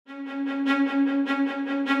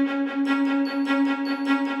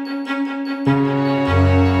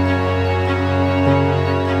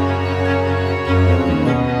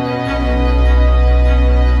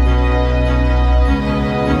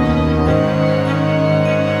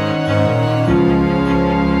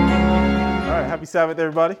Sabbath,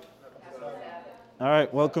 everybody. All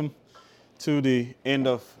right, welcome to the end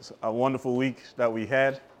of a wonderful week that we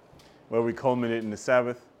had where we culminated in the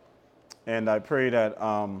Sabbath. And I pray that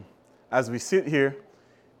as we sit here,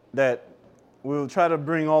 that we'll try to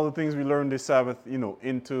bring all the things we learned this Sabbath,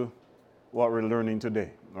 into what we're learning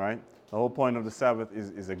today, right? The whole point of the Sabbath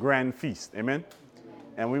is a grand feast, amen?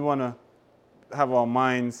 And we want to have our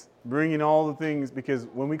minds bringing all the things, because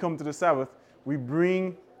when we come to the Sabbath, we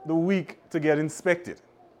bring the week to get inspected.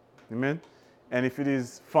 Amen? And if it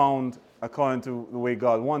is found according to the way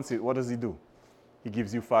God wants it, what does he do? He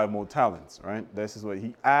gives you 5 more talents, right? This is what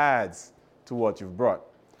he adds to what you've brought.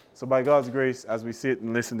 So by God's grace, as we sit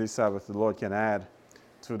and listen this Sabbath, the Lord can add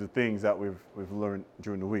to the things that we've learned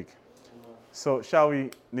during the week. So shall we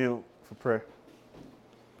kneel for prayer?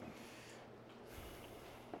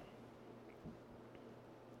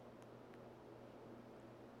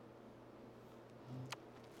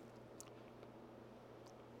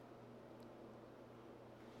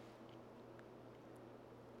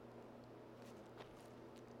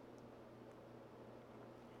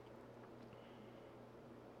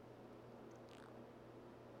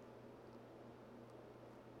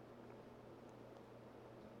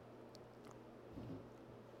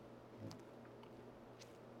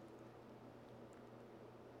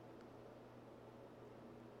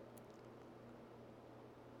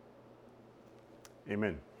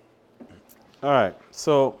 Amen. All right.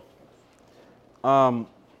 So,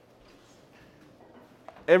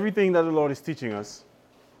 everything that the Lord is teaching us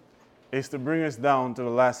is to bring us down to the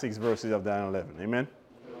last 6 verses of Daniel 11. Amen?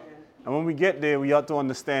 And when we get there, we ought to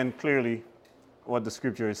understand clearly what the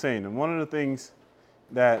scripture is saying. And one of the things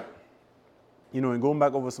that, in going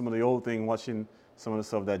back over some of the old thing, watching some of the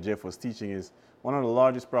stuff that Jeff was teaching, is one of the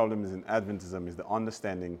largest problems in Adventism is the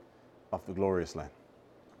understanding of the glorious land.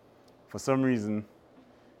 For some reason,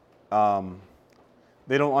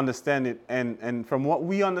 they don't understand it. And from what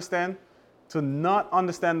we understand, to not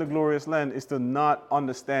understand the glorious land is to not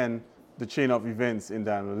understand the chain of events in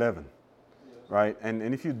Daniel 11. Yes. Right?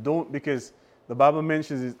 And if you don't, because the Bible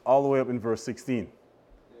mentions it all the way up in verse 16. Yes.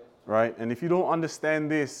 Right? And if you don't understand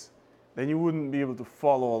this, then you wouldn't be able to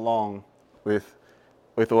follow along with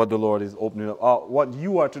what the Lord is opening up, what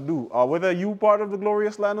you are to do, whether you're part of the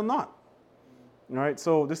glorious land or not. All right?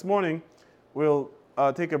 So this morning, we'll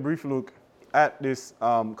take a brief look at this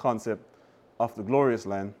concept of the glorious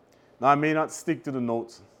land. Now, I may not stick to the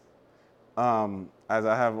notes as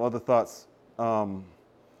I have other thoughts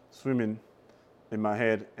swimming in my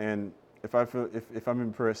head. And if I'm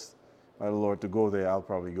impressed by the Lord to go there, I'll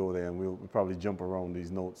probably go there, and we'll probably jump around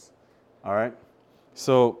these notes. All right?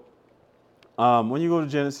 So when you go to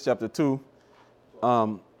Genesis chapter 12,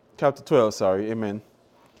 amen.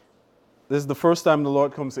 This is the first time the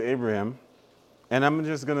Lord comes to Abraham. And I'm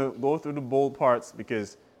just going to go through the bold parts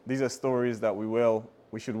because these are stories that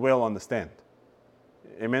we should well understand.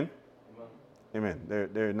 Amen? Amen.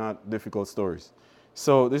 They're not difficult stories.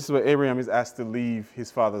 So this is where Abraham is asked to leave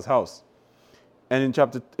his father's house. And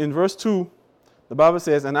in verse 2, the Bible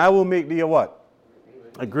says, "And I will make thee a what?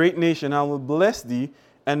 A great nation. I will bless thee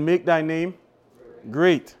and make thy name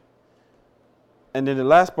great." And then the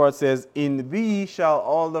last part says, "In thee shall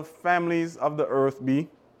all the families of the earth be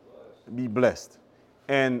blessed."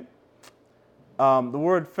 And the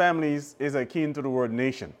word families is akin to the word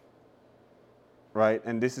nation, right?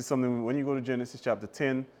 And this is something, when you go to Genesis chapter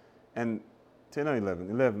 10 or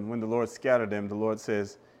 11, when the Lord scattered them, the Lord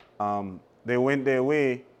says they went their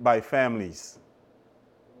way by families,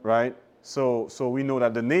 right? So we know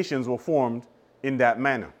that the nations were formed in that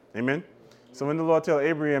manner. Amen? So when the Lord tells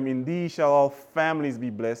Abraham, "In thee shall all families be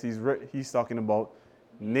blessed," he's talking about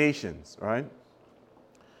nations, right?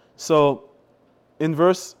 So in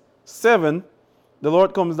verse 7, the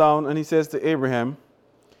Lord comes down and he says to Abraham,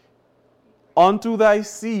 "Unto thy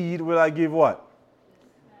seed will I give" what?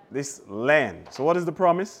 This land. So what is the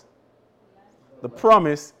promise? The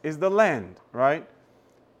promise is the land, right?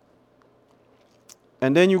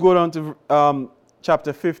 And then you go down to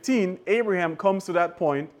chapter 15. Abraham comes to that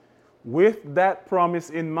point with that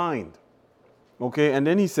promise in mind. Okay, and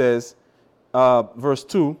then he says, verse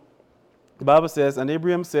 2, the Bible says, "And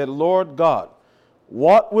Abraham said, Lord God,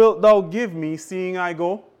 what wilt thou give me, seeing I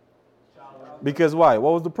go?" Because why?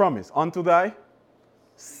 What was the promise? "Unto thy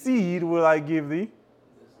seed will I give thee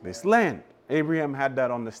this land." Abraham had that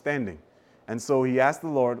understanding. And so he asked the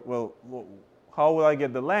Lord, well, how will I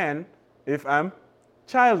get the land if I'm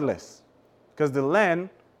childless? Because the land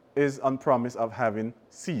is on promise of having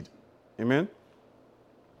seed. Amen?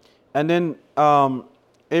 And then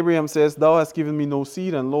Abraham says, "Thou hast given me no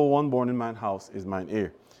seed, and lo, one born in mine house is mine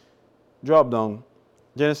heir." Drop down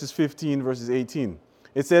Genesis 15, verses 18.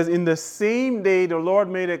 It says, in the same day the Lord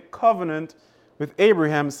made a covenant with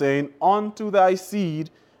Abraham, saying, unto thy seed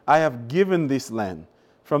I have given this land,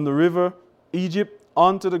 from the river Egypt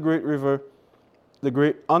unto the great river, the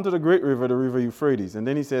river Euphrates. And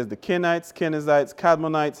then he says, the Kenites, Kenizzites,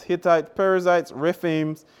 Cadmonites, Hittites, Perizzites,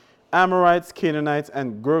 Rephaims, Amorites, Canaanites,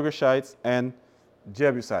 and Girgashites, and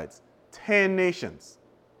Jebusites. 10 nations.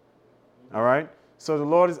 All right? So the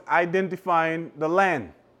Lord is identifying the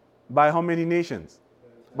land by how many nations?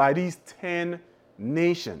 By these 10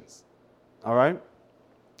 nations. All right?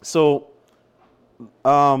 So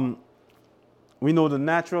we know the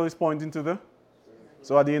natural is pointing to the.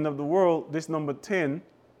 So at the end of the world, this number 10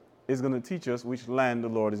 is going to teach us which land the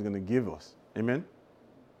Lord is going to give us. Amen?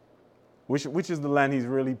 Which is the land he's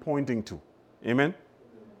really pointing to. Amen?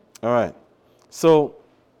 All right. So,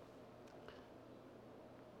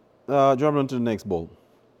 drop on to the next bowl.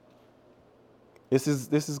 This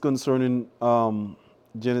is concerning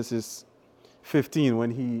Genesis 15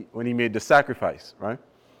 when he made the sacrifice, right?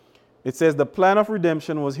 It says the plan of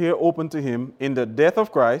redemption was here open to him in the death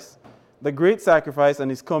of Christ, the great sacrifice, and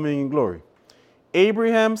his coming in glory.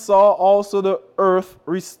 Abraham saw also the earth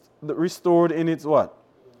restored in its what?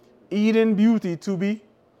 Eden beauty to be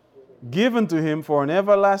given to him for an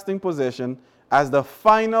everlasting possession as the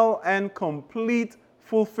final and complete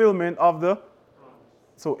fulfillment of the.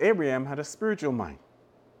 So Abraham had a spiritual mind.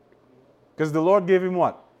 Because the Lord gave him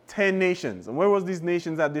what? 10 nations. And where was these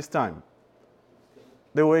nations at this time?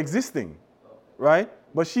 They were existing, right?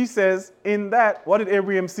 But she says, in that, what did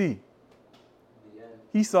Abraham see?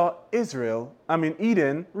 He saw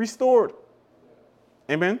Eden restored.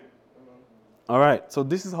 Amen? All right, so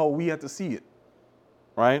this is how we have to see it,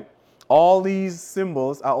 right? All these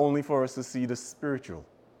symbols are only for us to see the spiritual,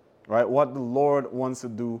 right? What the Lord wants to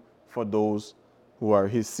do for those who are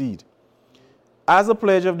his seed. As a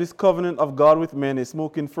pledge of this covenant of God with men, a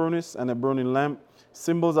smoking furnace and a burning lamp,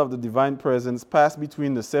 symbols of the divine presence, passed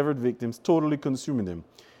between the severed victims, totally consuming them.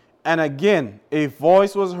 And again, a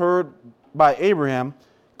voice was heard by Abraham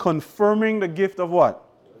confirming the gift of what?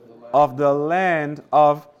 Of the land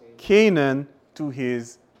of Canaan to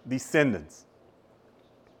his descendants.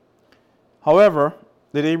 However,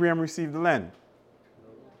 did Abraham receive the land?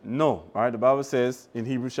 No. All right, the Bible says in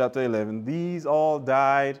Hebrews chapter 11, these all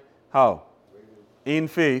died, how? In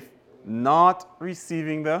faith, not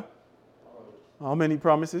receiving the, how many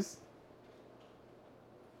promises?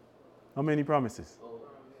 How many promises?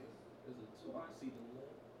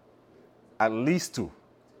 At least two.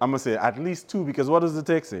 I'm going to say at least two, because what does the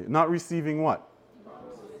text say? Not receiving what?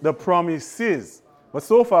 The promises. But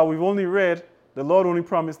so far we've only read the Lord only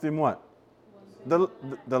promised him what? The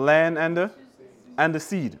land and the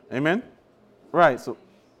seed. Amen? Right. So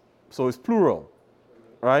it's plural.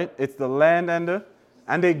 Right? It's the land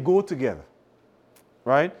and they go together.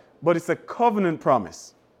 Right? But it's a covenant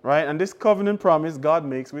promise. Right? And this covenant promise God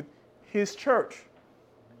makes with his church.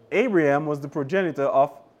 Abraham was the progenitor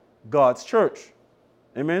of God's church.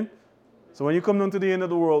 Amen? So when you come down to the end of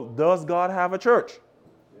the world, does God have a church?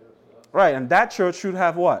 Right, and that church should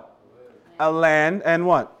have what? A land and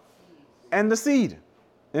what? And the seed.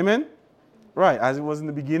 Amen? Right, as it was in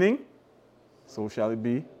the beginning, so shall it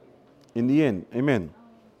be in the end. Amen.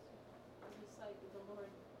 Just like the Lord,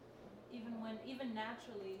 even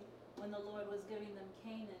naturally, when the Lord was giving them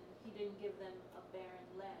Canaan, he didn't give them a barren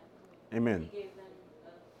land. Amen. He gave them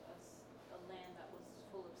a land that was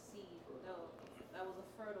full of seed. That was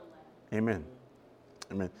a fertile land. Amen.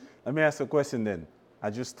 Amen. Let me ask a question then. I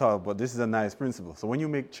just thought, but this is a nice principle. So when you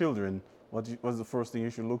make children, what's the first thing you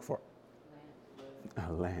should look for? Land.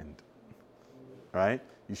 A land. Right?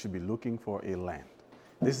 You should be looking for a land.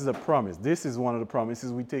 This is a promise. This is one of the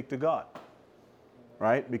promises we take to God.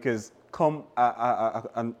 Right? Because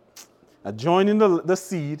joining the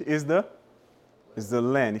seed is the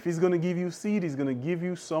land. If he's going to give you seed, he's going to give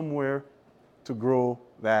you somewhere to grow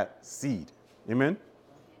that seed. Amen?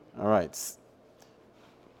 All right.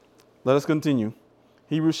 Let us continue.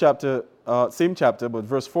 Hebrews chapter, same chapter, but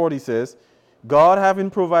verse 40 says, God having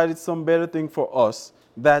provided some better thing for us,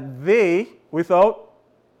 that they, without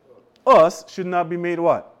us, should not be made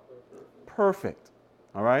what? Perfect.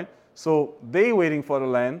 All right? So they waiting for the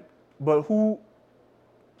land, but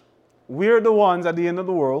we're the ones at the end of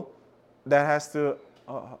the world that has to,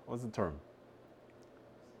 what's the term?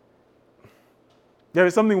 There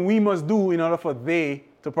is something we must do in order for they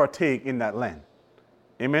to partake in that land.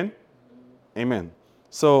 Amen? Amen.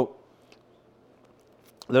 So,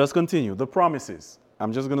 let us continue. The promises.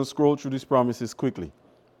 I'm just going to scroll through these promises quickly.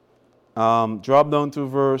 Drop down to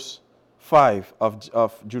verse 5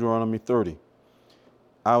 of Deuteronomy 30.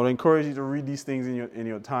 I would encourage you to read these things in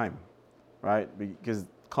your time, right? Because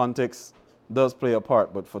context does play a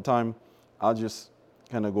part, but for time, I'll just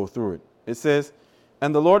kind of go through it. It says,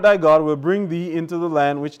 "And the Lord thy God will bring thee into the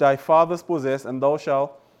land which thy fathers possessed, and thou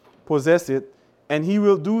shalt possess it, and he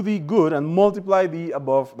will do thee good and multiply thee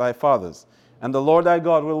above thy fathers. And the Lord thy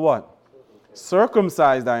God will" what?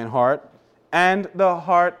 "Circumcise thine heart and the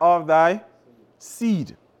heart of thy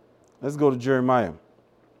seed." Let's go to Jeremiah.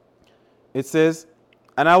 It says,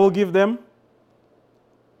 "And I will give them,"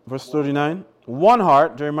 verse 39, "one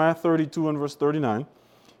heart," Jeremiah 32 and verse 39,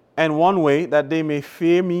 "and one way, that they may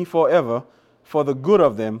fear me forever, for the good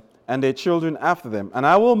of them and their children after them. And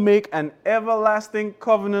I will make an everlasting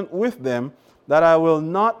covenant with them, that I will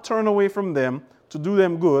not turn away from them to do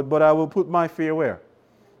them good, but I will put my fear" where?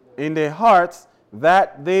 "In their hearts,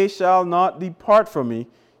 that they shall not depart from me.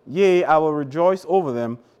 Yea, I will rejoice over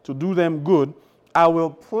them to do them good. I will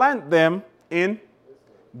plant them in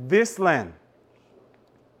this land,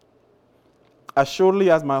 as surely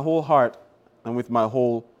as my whole heart and with my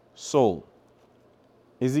whole soul."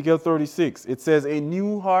 Ezekiel 36, it says, "A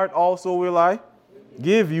new heart also will I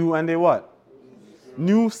give you, and a" what?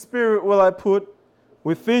 "New spirit will I put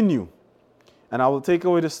within you. And I will take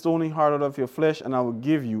away the stony heart out of your flesh, and I will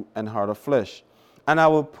give you an heart of flesh. And I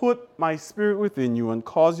will put my spirit within you, and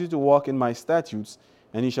cause you to walk in my statutes,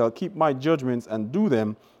 and ye shall keep my judgments and do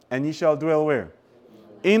them, and ye shall dwell" where?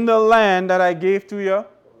 "In the land that I gave to you."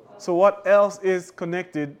 So what else is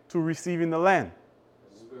connected to receiving the land?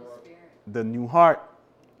 The new heart,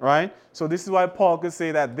 right? So this is why Paul could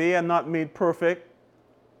say that they are not made perfect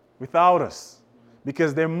without us.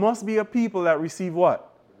 Because there must be a people that receive what?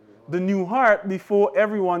 The new heart before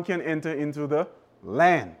everyone can enter into the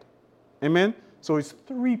land. Amen? So it's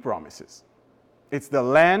three promises. It's the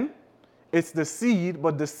land, it's the seed,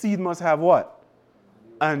 but the seed must have what?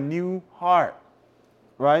 A new heart.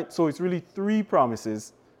 Right? So it's really three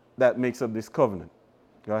promises that makes up this covenant.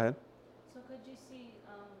 Go ahead. So could you see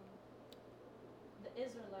the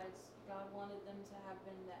Israelites, God wanted them to have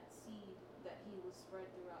been that seed that he was spread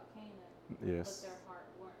throughout Canaan. Yes. But their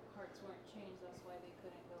hearts weren't changed, that's why they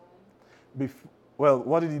couldn't go in. Well,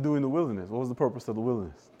 what did he do in the wilderness? What was the purpose of the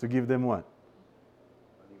wilderness? To give them what?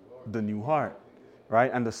 The new heart.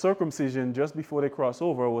 Right? And the circumcision just before they cross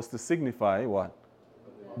over was to signify what?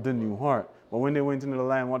 The new heart. But when they went into the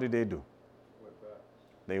land, what did they do?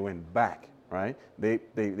 They went back, right? They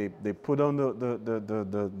put on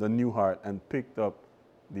the new heart and picked up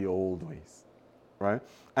the old ways, right?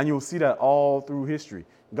 And you'll see that all through history.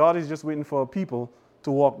 God is just waiting for people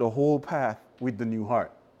to walk the whole path with the new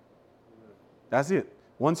heart. That's it.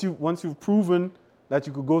 Once you've proven that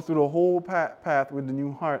you could go through the whole path with the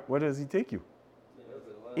new heart, where does he take you?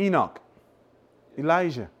 Enoch,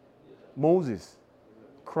 Elijah, Moses,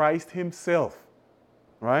 Christ himself,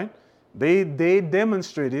 right? They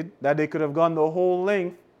demonstrated that they could have gone the whole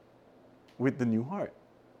length with the new heart,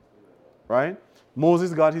 right?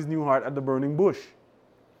 Moses got his new heart at the burning bush,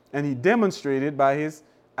 and he demonstrated by his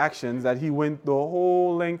actions that he went the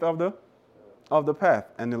whole length of the path,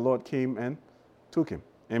 and the Lord came and took him.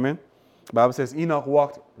 Amen. The Bible says Enoch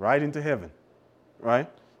walked right into heaven, right?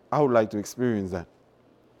 I would like to experience that.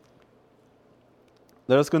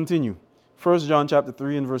 Let us continue. 1 John chapter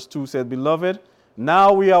 3 and verse 2 said, "Beloved,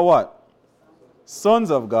 now we are" what?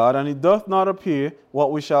 "Sons of God, and it doth not appear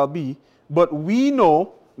what we shall be, but we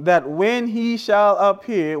know that when he shall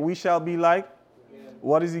appear, we shall be like."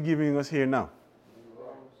 What is he giving us here now?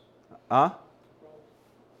 Huh?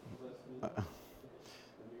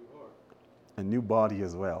 A new body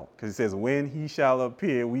as well. Because it says, when he shall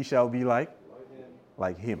appear, we shall be like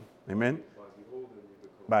him. Amen?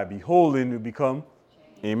 By beholding, we become.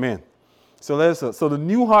 Amen. So the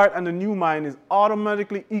new heart and the new mind is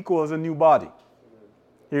automatically equal as a new body.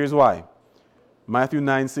 Here's why. Matthew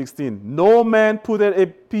 9:16. "No man putteth a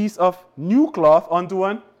piece of new cloth unto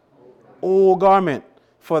an old garment,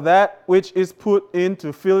 for that which is put in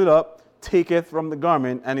to fill it up taketh from the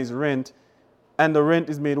garment, and is rent, and the rent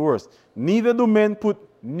is made worse. Neither do men put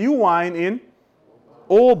new wine in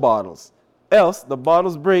old bottles, else the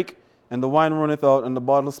bottles break, and the wine runneth out, and the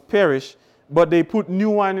bottles perish. But they put new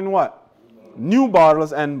wine in" what? New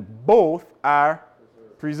bottles, and both are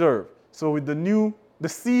preserved. So with the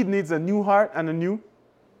seed needs a new heart and a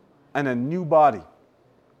new body,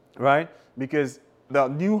 right? Because the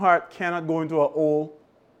new heart cannot go into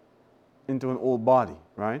an old body,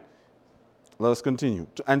 right? Let us continue.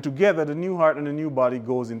 And together, the new heart and the new body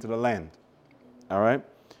goes into the land. All right?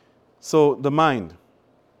 So the mind.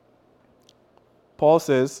 Paul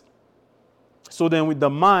says, "So then with the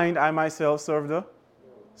mind, I myself serve the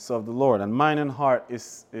Lord." And mind and heart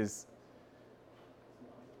is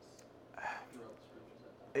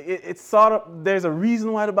it's sort of, there's a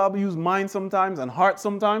reason why the Bible uses mind sometimes and heart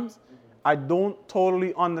sometimes. I don't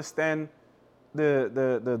totally understand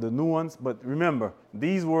the nuance, but remember,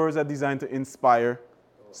 these words are designed to inspire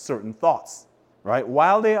certain thoughts, right?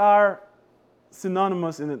 While they are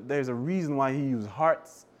synonymous in it, there's a reason why he used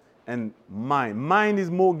hearts and mind. Mind is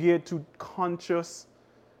more geared to conscious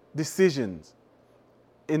decisions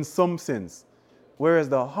in some sense, whereas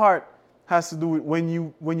the heart has to do with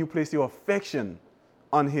when you place your affection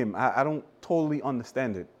on him. I don't totally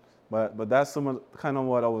understand it, but that's some of kind of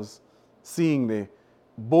what I was seeing there.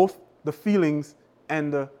 Both the feelings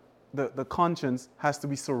and the conscience has to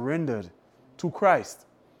be surrendered to Christ.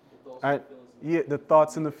 Right? Yeah, the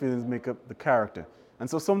thoughts and the feelings make up the character. And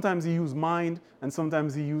so sometimes he use mind and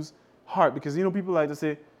sometimes he use heart, because people like to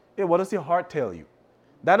say, hey, what does your heart tell you?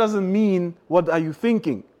 That doesn't mean what are you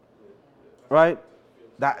thinking, right?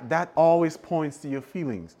 That always points to your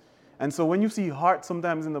feelings. And so when you see heart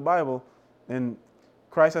sometimes in the Bible, then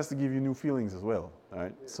Christ has to give you new feelings as well,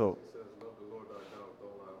 right? So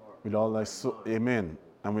with all thy soul, amen,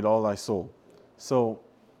 and with all thy soul. So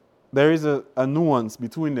there is a nuance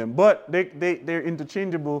between them, but they're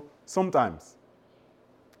interchangeable sometimes,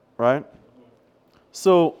 right?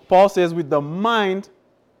 So Paul says, with the mind,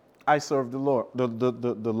 I serve the Lord,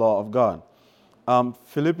 the law of God.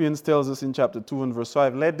 Philippians tells us in chapter 2 and verse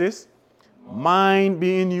 5, let this mind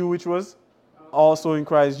be in you, which was also in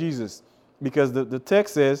Christ Jesus. Because the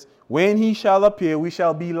text says, when he shall appear, we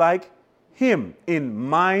shall be like him in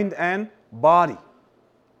mind and body,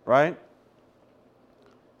 right?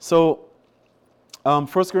 So 1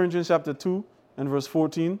 Corinthians chapter 2 and verse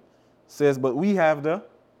 14 says, but we have the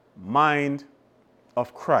mind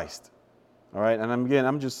of Christ. All right, and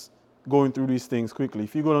I'm just going through these things quickly.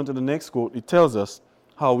 If you go on to the next quote, it tells us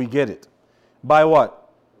how we get it. By what?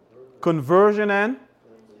 Conversion and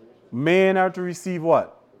men are to receive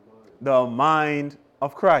what? The mind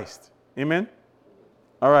of Christ. Amen?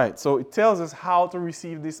 All right, so it tells us how to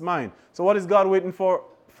receive this mind. So what is God waiting for?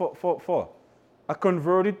 A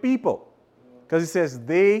converted people. Because he says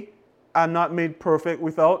they are not made perfect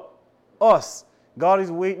without us. God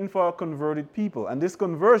is waiting for a converted people. And this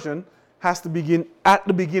conversion has to begin at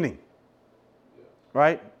the beginning.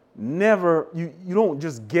 Right? Never, you don't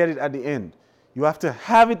just get it at the end. You have to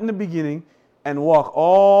have it in the beginning and walk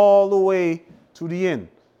all the way to the end.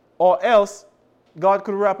 Or else, God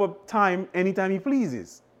could wrap up time anytime he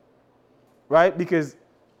pleases. Right? Because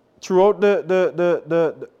throughout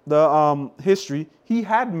the history, he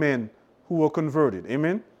had men who were converted.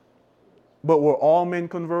 Amen? But were all men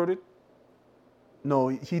converted? No,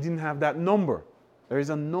 he didn't have that number. There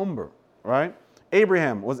is a number, right?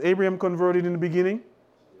 Abraham, was Abraham converted in the beginning?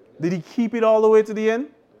 Did he keep it all the way to the end?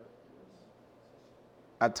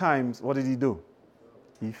 At times, what did he do?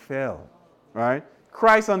 He fell, right?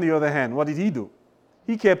 Christ, on the other hand, what did he do?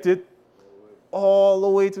 He kept it all the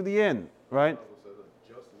way to the end, right?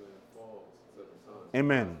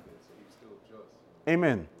 Amen.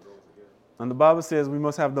 Amen. And the Bible says we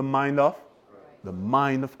must have the mind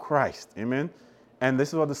of Christ. Amen. And this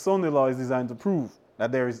is what the Sunday law is designed to prove,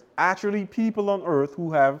 that there is actually people on earth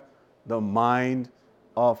who have the mind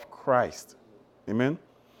of Christ. Amen.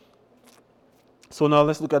 So now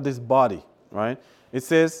let's look at this body, right? It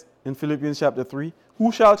says in Philippians chapter 3,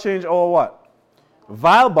 who shall change our what?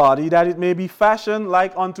 Vile body, that it may be fashioned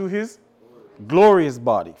like unto his glorious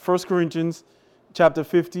body. 1 Corinthians chapter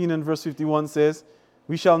 15 and verse 51 says,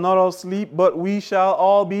 we shall not all sleep, but we shall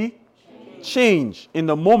all be changed in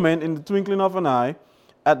the moment, in the twinkling of an eye,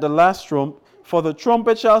 at the last trump. For the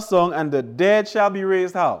trumpet shall sound, and the dead shall be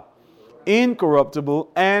raised how?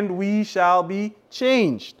 Incorruptible, and we shall be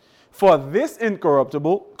changed. For this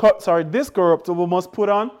corruptible must put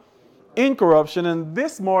on incorruption, and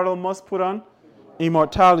this mortal must put on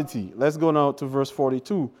immortality. Let's go now to verse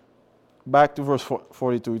 42. Back to verse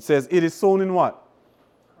 42. It says, it is sown in what?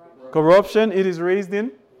 Corruption. It is raised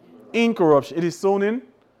in incorruption. It is sown in.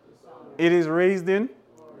 It is raised in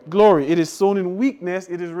glory. It is sown in weakness.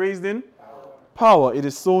 It is raised in power. It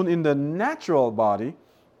is sown in the natural body.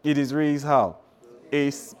 It is raised how?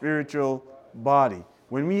 A spiritual body.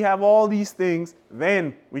 When we have all these things,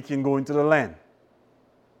 then we can go into the land.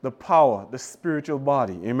 The power, the spiritual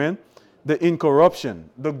body. Amen. The incorruption,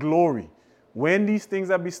 the glory. When these things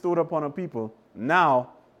are bestowed upon a people,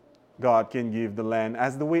 now God can give the land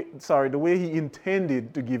as the way he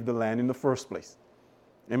intended to give the land in the first place.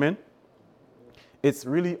 Amen. It's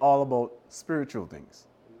really all about spiritual things.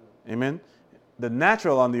 Amen. The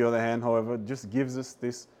natural, on the other hand, however, just gives us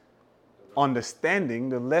this understanding,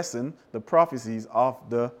 the lesson, the prophecies of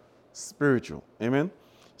the spiritual. Amen.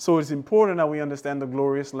 So it's important that we understand the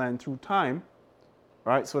glorious land through time,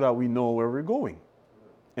 right? So that we know where we're going.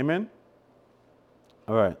 Amen?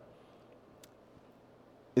 All right.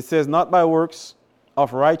 It says, not by works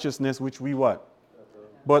of righteousness, which we what?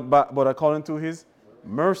 But according to his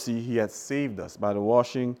mercy, he has saved us by the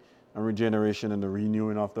washing and regeneration and the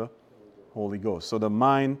renewing of the Holy Ghost. So the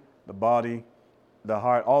mind, the body, the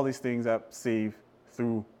heart, all these things are saved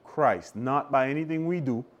through Christ, not by anything we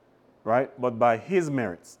do, right? But by his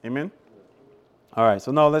merits. Amen? All right,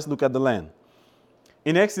 so now let's look at the land.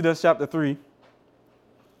 In Exodus chapter 3,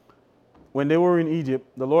 when they were in Egypt,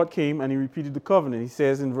 the Lord came and he repeated the covenant. He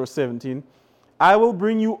says in verse 17, I will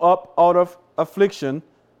bring you up out of the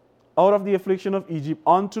affliction of Egypt,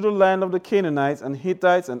 unto the land of the Canaanites and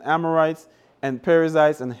Hittites and Amorites and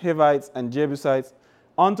Perizzites and Hivites and Jebusites,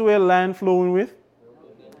 unto a land flowing with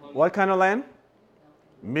what kind of land?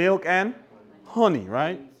 Milk and honey,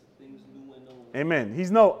 right? Amen.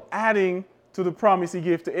 He's now adding to the promise he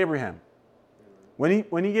gave to Abraham.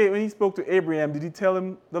 When he spoke to Abraham, did he tell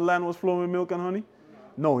him the land was flowing with milk and honey?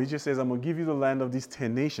 No, he just says, I'm going to give you the land of these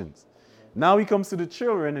 10 nations. Now he comes to the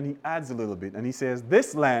children and he adds a little bit. And he says,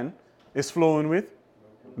 this land is flowing with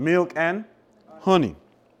milk and honey.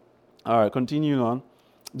 All right, continuing on.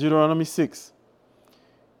 Deuteronomy 6.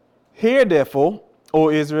 Hear therefore, O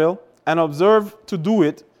Israel, and observe to do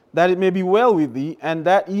it, that it may be well with thee, and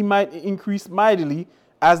that ye might increase mightily,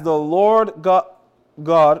 as the Lord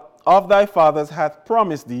God of thy fathers hath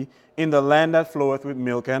promised thee, in the land that floweth with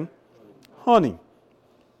milk and honey.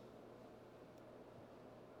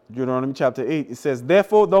 Deuteronomy chapter 8, it says,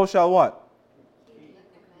 therefore thou shalt what?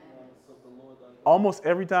 Almost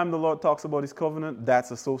every time the Lord talks about his covenant,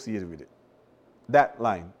 that's associated with it. That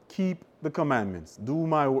line, keep the commandments,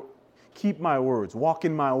 keep my words, walk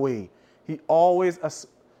in my way. He always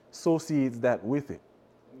associates that with it.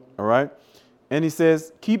 All right? And he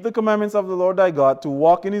says, keep the commandments of the Lord thy God, to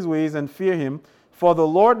walk in his ways and fear him. For the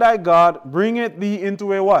Lord thy God bringeth thee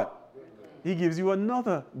into a what? He gives you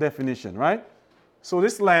another definition, right? So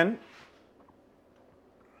this land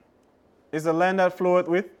is a land that floweth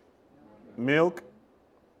with milk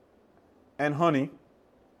and honey.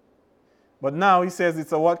 But now he says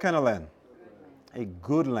it's a what kind of land? A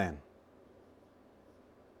good land.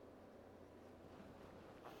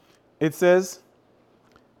 It says,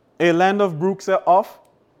 a land of brooks of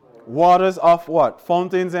waters of what?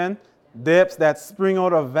 Fountains and depths that spring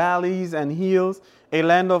out of valleys and hills. A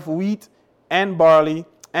land of wheat and barley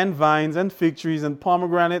and vines and fig trees and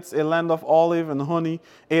pomegranates. A land of olive and honey.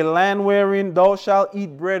 A land wherein thou shalt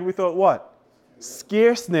eat bread without what?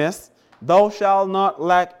 Scarceness. Thou shalt not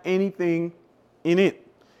lack anything in it.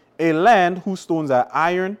 A land whose stones are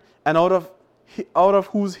iron, and out of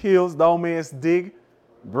whose hills thou mayest dig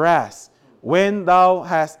brass. When thou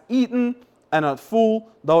hast eaten and art full,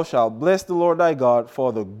 thou shalt bless the Lord thy God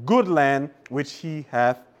for the good land which he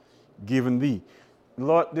hath given thee.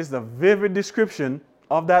 Lord, this is a vivid description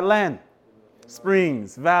of that land.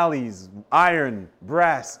 Springs, valleys, iron,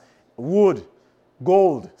 brass, wood,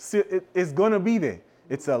 gold. It's going to be there.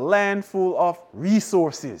 It's a land full of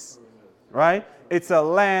resources, right? It's a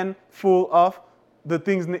land full of the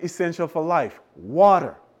things essential for life.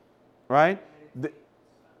 Water, right?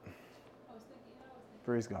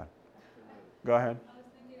 Praise God. Go ahead.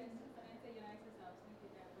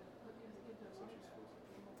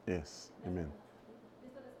 Yes. Amen.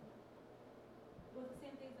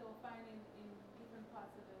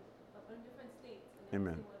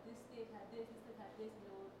 Amen. This state had this, this state had this, and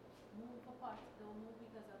they will move apart. They will move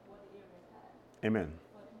because of what the area had. Amen.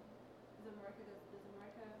 But does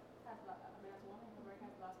America has lost, I mean, as one of America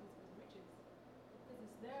has lost its riches? Because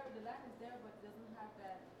it's there, the land is there, but it doesn't have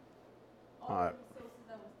that, all right. the resources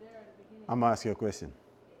that was there at the beginning. I'm going to ask you a question.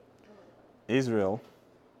 Israel,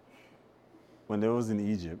 when they was in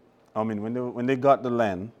Egypt, when they got the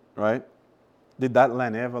land, right? Did that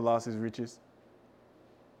land ever lose its riches?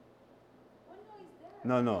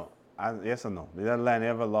 No. Yes or no? Did that land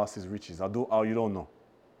ever lost its riches? Or you don't know?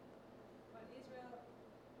 But Israel, what's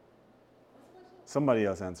the question? Somebody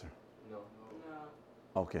else answer. No.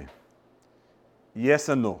 Okay. Yes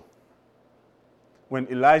or no? When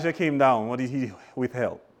Elijah came down, what did he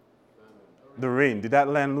withheld? The rain. Did that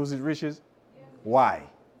land lose its riches? Yeah. Why?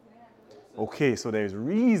 Okay, so there's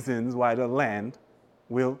reasons why the land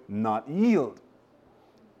will not yield.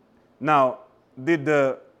 Now, did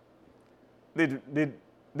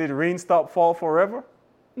rain stop fall forever?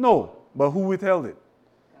 No. But who withheld it?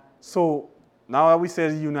 So now that we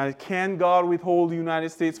said united, can God withhold the United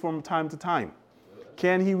States from time to time?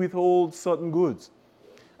 Can he withhold certain goods?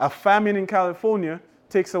 A famine in California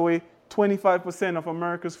takes away 25% of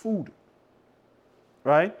America's food.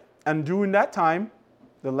 Right? And during that time,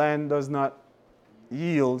 the land does not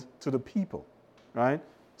yield to the people, right?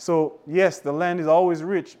 So, yes, the land is always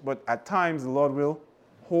rich, but at times the Lord will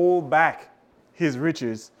hold back his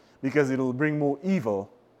riches because it will bring more evil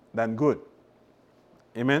than good.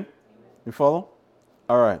 Amen? You follow?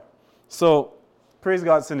 All right. So, praise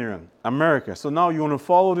God, Syrian, America. So now you want to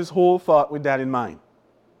follow this whole thought with that in mind,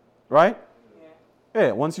 right?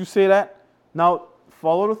 Yeah, once you say that, now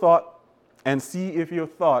follow the thought and see if your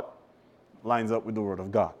thought lines up with the Word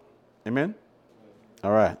of God. Amen?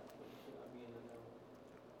 All right.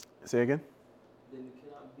 Say again?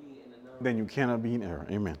 Then you cannot be in error.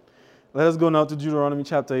 Amen. Let us go now to Deuteronomy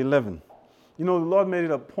chapter 11. You know, the Lord made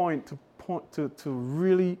it a point to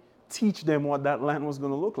really teach them what that land was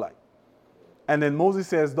going to look like. And then Moses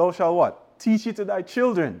says, thou shalt what? Teach it to thy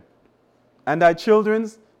children. And thy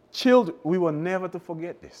children's children. We were never to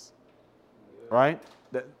forget this. Right?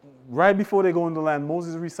 Right before they go into the land,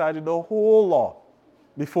 Moses recited the whole law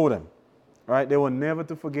before them. Right? They were never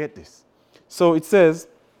to forget this. So it says,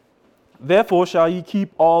 therefore shall ye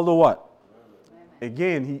keep all the what?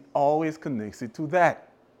 Again, he always connects it to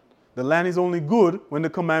that. The land is only good when the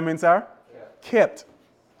commandments are kept.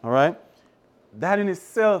 All right? That in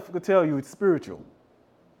itself could tell you it's spiritual.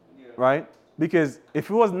 Right? Because if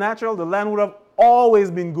it was natural, the land would have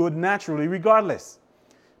always been good naturally, regardless.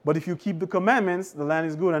 But if you keep the commandments, the land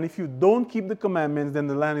is good. And if you don't keep the commandments, then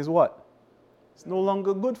the land is what? It's no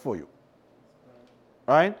longer good for you.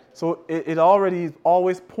 Right? So it already is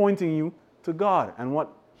always pointing you to God and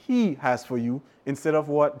what he has for you instead of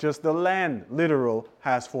what just the land, literal,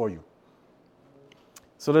 has for you.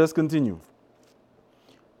 So let us continue.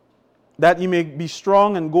 That ye may be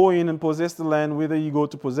strong and go in and possess the land whither ye go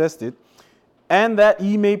to possess it, and that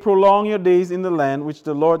ye may prolong your days in the land which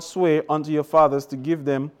the Lord sware unto your fathers to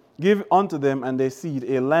give unto them and their seed,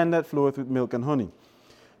 a land that floweth with milk and honey.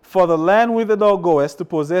 For the land whither thou goest to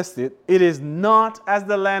possess it, it is not as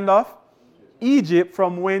the land of Egypt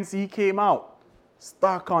from whence ye came out.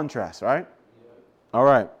 Stark contrast, right? All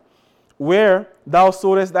right. Where thou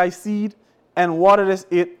sowest thy seed and waterest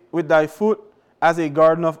it with thy foot as a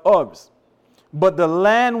garden of herbs. But the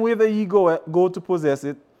land whither ye go to possess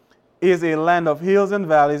it is a land of hills and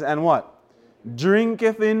valleys, and what?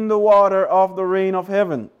 Drinketh in the water of the rain of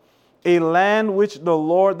heaven. A land which the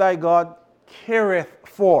Lord thy God careth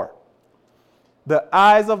for. The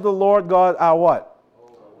eyes of the Lord God are what?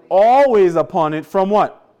 Always upon it. From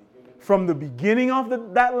what? From the beginning of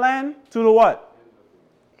that land to the what?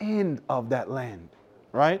 End of that land.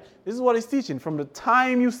 Right? This is what he's teaching. From the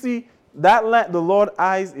time you see that land, the Lord's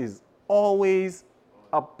eyes is always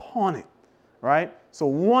upon it. Right? So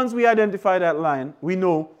once we identify that line, we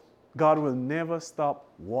know God will never stop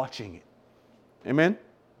watching it. Amen?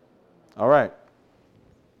 All right.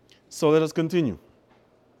 So let us continue.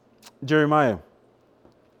 Jeremiah.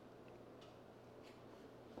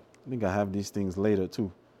 I think I have these things later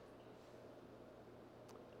too.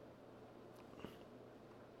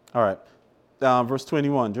 All right. Verse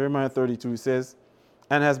 21, Jeremiah 32 says,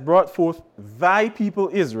 and has brought forth thy people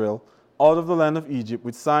Israel out of the land of Egypt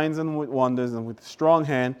with signs and with wonders and with strong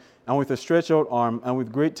hand and with a stretched out arm and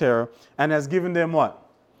with great terror, and has given them what?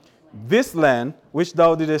 This land which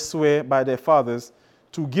thou didst swear by their fathers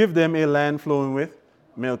to give them, a land flowing with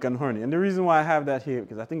milk and honey. And the reason why I have that here,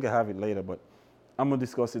 because I think I have it later, but I'm going to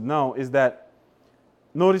discuss it now, is that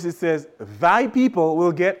notice it says, thy people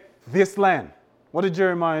will get this land. What did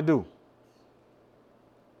Jeremiah do?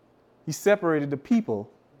 He separated the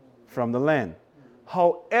people from the land.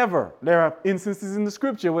 However, there are instances in the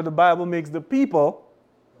scripture where the Bible makes the people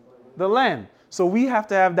the land. So we have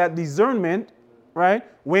to have that discernment, right?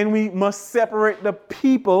 When we must separate the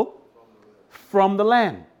people from the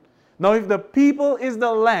land. Now, if the people is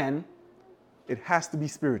the land, it has to be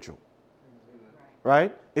spiritual,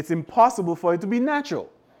 right? It's impossible for it to be natural.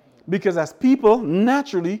 Because as people,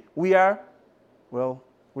 naturally, we are, well,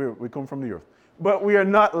 we come from the earth. But we are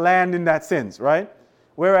not land in that sense, right?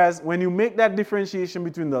 Whereas when you make that differentiation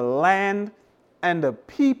between the land and the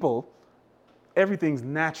people, everything's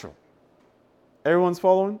natural. Everyone's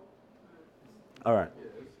following? All right. Yeah,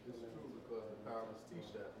 it's true because the parents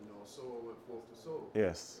teach that, sower went forth to sow.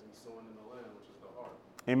 Yes. And he's sowing in the land, which is the heart.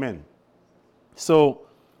 Amen. So,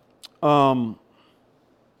 all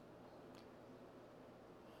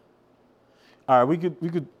right, we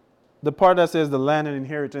could, the part that says the land and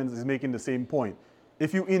inheritance is making the same point.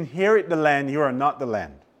 If you inherit the land, you are not the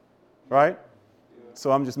land, right? Yeah.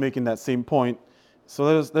 So I'm just making that same point. So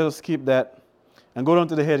let us keep that and go down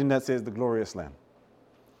to the heading that says the glorious land,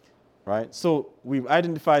 right? So we've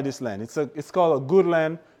identified this land. It's called a good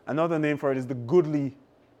land. Another name for it is the goodly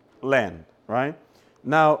land, right?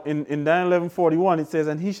 Now in Daniel 11:41 it says,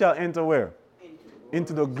 and he shall enter where?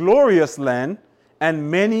 into the glorious land, and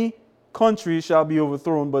many countries shall be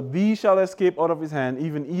overthrown, but these shall escape out of his hand,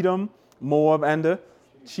 even Edom, Moab, and the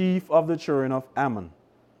chief of the children of Ammon.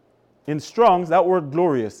 In Strong's, that word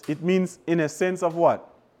glorious, it means in a sense of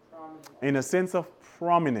what? Prominent. In a sense of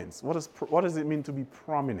prominence. What does it mean to be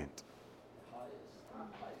prominent?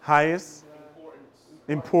 Highest.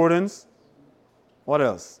 Importance. What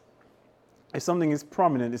else? If something is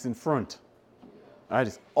prominent, it's in front. Right?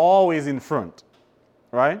 It's always in front.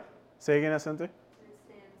 Right? Say again, Asante.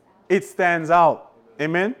 It stands out.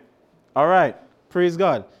 Amen? All right. Praise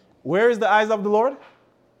God. Where is the eyes of the Lord?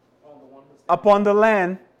 Upon the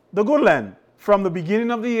land, the good land. From the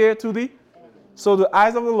beginning of the year to the... So the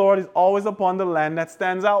eyes of the Lord is always upon the land that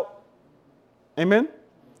stands out. Amen?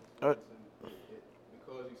 Because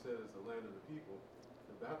you said it's the land of the people,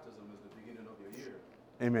 the baptism is the beginning of your year.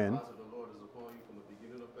 Amen. The eyes of the Lord is upon you from the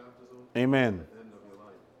beginning of baptism Amen. to the end of your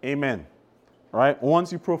life. Amen. Right?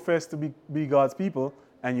 Once you profess to be God's people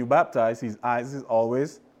and you baptize, his eyes is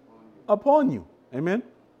always upon you. Amen?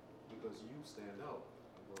 Because you stand out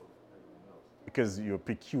above everyone else. Because you're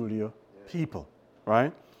peculiar people.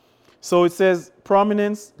 Right? So it says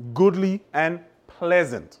prominence, goodly, and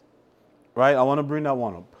pleasant. Right? I want to bring that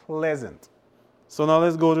one up. Pleasant. So now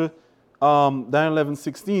let's go to Daniel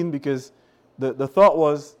 11:16, because the thought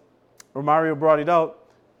was, Romario brought it out,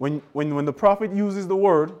 when the prophet uses the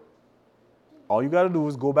word, all you got to do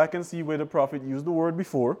is go back and see where the prophet used the word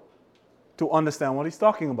before to understand what he's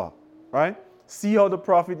talking about. Right? See how the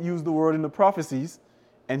prophet used the word in the prophecies,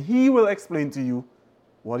 and he will explain to you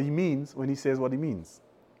what he means when he says what he means.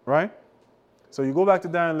 Right? So you go back to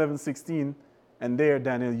Daniel 11:16, and there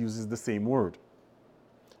Daniel uses the same word.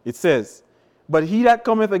 It says, but he that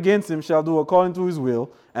cometh against him shall do according to his will,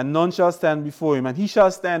 and none shall stand before him. And he shall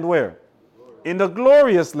stand where? In the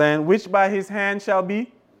glorious land, which by his hand shall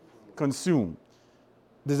be consumed.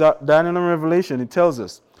 This is Daniel in Revelation. It tells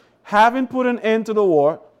us, having put an end to the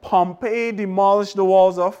war, Pompey demolished the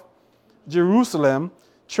walls of Jerusalem,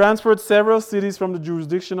 transferred several cities from the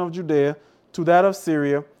jurisdiction of Judea to that of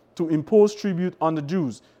Syria to impose tribute on the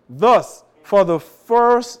Jews. Thus, for the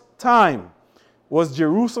first time, was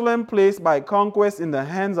Jerusalem placed by conquest in the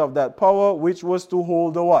hands of that power which was to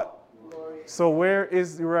hold the what? Glorious. So where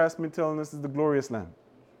is Erasmus telling us is the glorious land?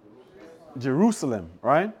 Jerusalem,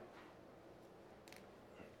 right?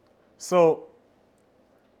 So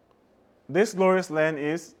this glorious land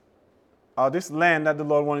is, this land that the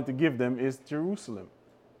Lord wanted to give them is Jerusalem,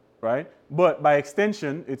 right? But by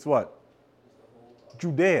extension, it's what?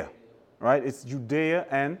 Judea, right? It's Judea,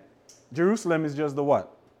 and Jerusalem is just the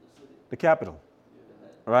what? The capital.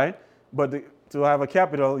 Right? But to have a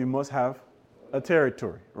capital, you must have a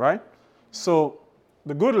territory, right? So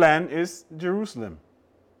the good land is Jerusalem.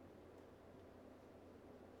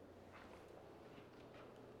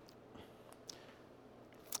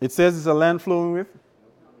 It says it's a land flowing with?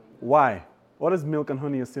 Why? What is milk and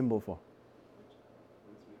honey a symbol for?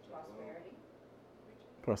 Prosperity.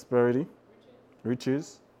 Prosperity.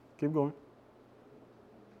 Riches. Keep going.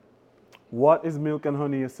 What is milk and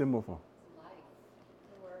honey a symbol for?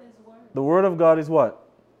 The word of God is what?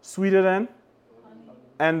 Sweeter than? Honey.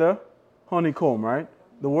 And the honeycomb, right?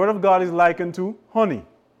 The word of God is likened to honey.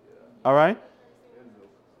 All right?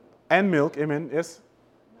 And milk. Amen. Yes?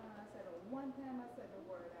 No, I said one time I said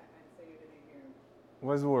the word and so you didn't hear me.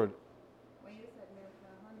 What's the word? When you said milk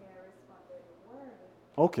and honey, I responded the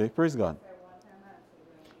word. Okay, praise God. I said one time and so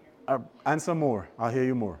you didn't hear me. Answer more. I'll hear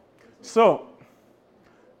you more. So,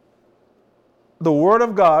 the word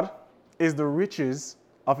of God is the riches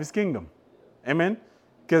of his kingdom. Amen?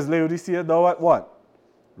 Because Laodicea, thou art what?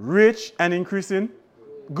 Rich and increasing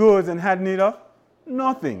goods, and had need of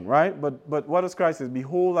nothing, right? But what does Christ say?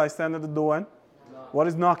 Behold, I stand at the door, and what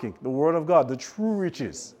is knocking? The word of God, the true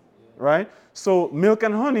riches, right? So milk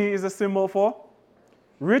and honey is a symbol for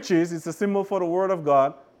riches. It's a symbol for the word of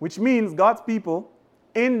God, which means God's people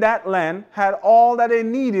in that land had all that they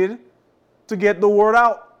needed to get the word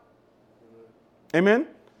out. Amen?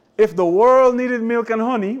 If the world needed milk and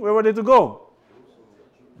honey, where were they to go?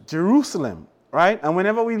 Jerusalem, right? And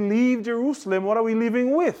whenever we leave Jerusalem, what are we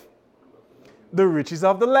leaving with? The riches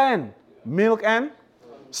of the land. Milk and...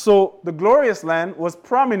 So the glorious land was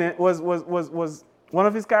prominent, was one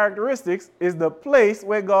of his characteristics is the place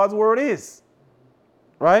where God's word is.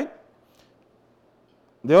 Right?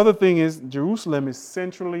 The other thing is Jerusalem is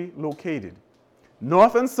centrally located.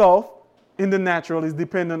 North and south in the natural is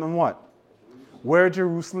dependent on what? Where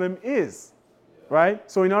Jerusalem is, right?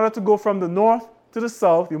 So in order to go from the north to the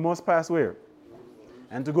south, you must pass where?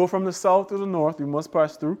 And to go from the south to the north, you must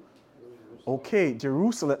pass through. Okay,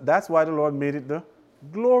 Jerusalem, that's why the Lord made it the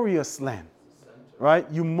glorious land, right?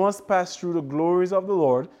 You must pass through the glories of the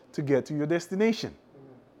Lord to get to your destination.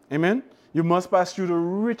 Amen? You must pass through the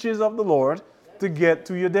riches of the Lord to get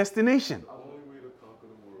to your destination. The only way to conquer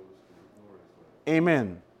the world is through the glorious land.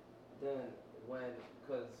 Amen. Then when,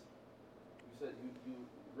 because you said you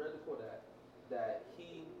read before that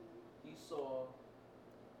he saw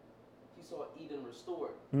Eden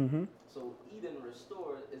restored. Mm-hmm. So Eden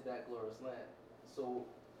restored is that glorious land. So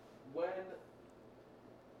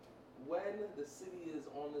when the city is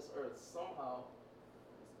on this earth, somehow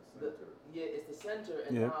it's the center,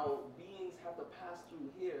 and Yeah. now beings have to pass through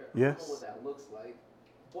here. I Yes. don't know what that looks like,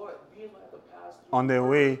 but beings will have to pass through On their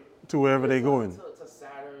way to wherever they're going. to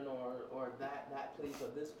Saturn or that place or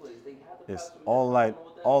this place. They have to pass Yes, through. all here. I light, don't know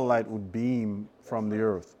what that all means. light would beam from the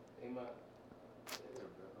earth. Amen. Yeah, I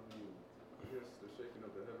mean, I guess the shaking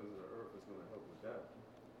of the heavens and the earth is going to help with that.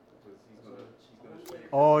 Because she's going to shake.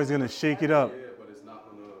 Oh, he's going to shake it up. Yeah, but it's not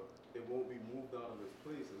going to, it won't be moved out of its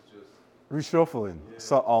place. It's just, Reshuffling, Yeah.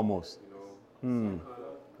 so almost. you know, Hmm. some kind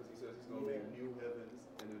of, because he says he's going to make new heavens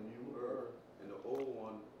and a new earth. And the old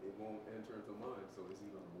one, it won't enter into mine. So is he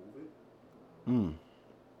going to move it? Mm.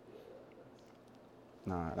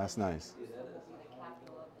 Nah, that's nice. So it will be the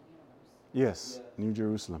capital of the universe. Yes, Yes. New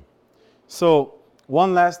Jerusalem. So,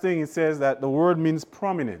 one last thing, it says that the word means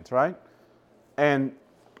prominent, right? And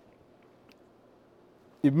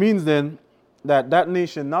it means then that that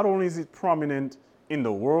nation, not only is it prominent in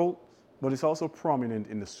the world, but it's also prominent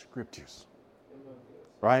in the scriptures,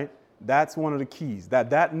 right? That's one of the keys,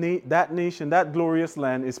 that nation, that glorious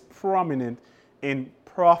land is prominent in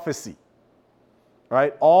prophecy,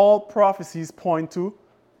 right? All prophecies point to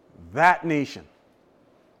that nation.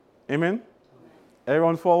 Amen?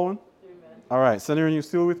 Everyone following? Amen. All right, Senator, you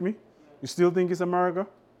still with me? You still think it's America?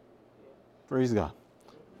 Praise God.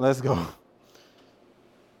 Let's go.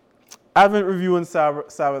 Advent Review and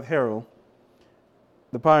Sabbath Herald,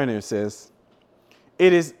 the Pioneer says,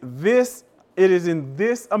 it is in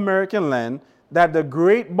this American land that the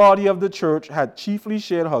great body of the church had chiefly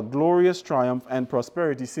shared her glorious triumph and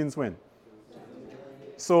prosperity since when?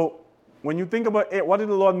 So, when you think about it, what did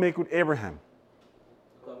the Lord make with Abraham?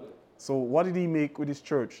 So, what did he make with his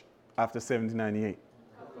church after 1798?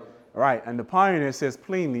 Right, and the Pioneer says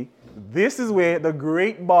plainly, this is where the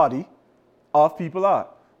great body of people are.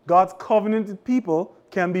 God's covenanted people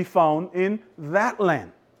can be found in that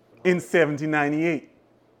land in 1798.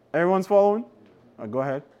 Everyone's following? Go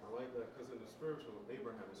ahead. I like that because in the spiritual,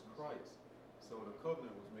 Abraham is Christ. So the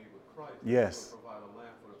covenant was made with Christ. Yes. He's going to provide a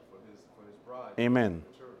land for his bride. Amen.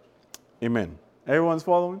 The church. Amen. Everyone's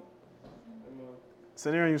following?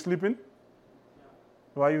 Senator, are you sleeping?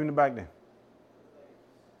 Why are you in the back then?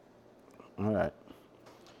 All right.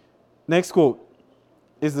 Next quote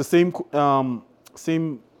is the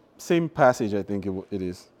same passage, I think it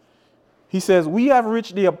is. He says, we have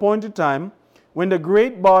reached the appointed time when the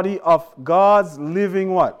great body of God's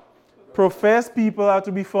living what? Professed people are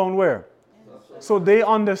to be found where? So they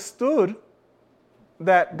understood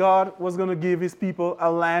that God was going to give his people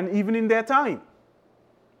a land even in their time.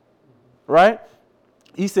 Right?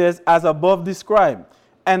 He says, as above described,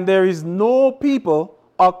 and there is no people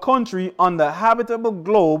or country on the habitable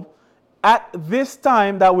globe at this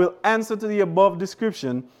time that will answer to the above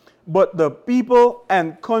description, but the people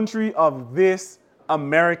and country of this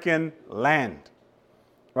American land.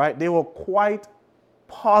 Right? They were quite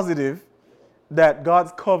positive that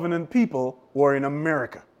God's covenant people were in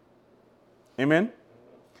America. Amen?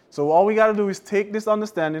 So all we got to do is take this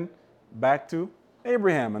understanding back to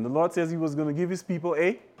Abraham. And the Lord says he was going to give his people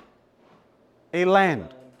a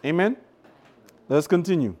land. Amen? Let's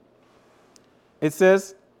continue. It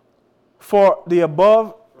says, from the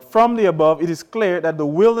above, it is clear that the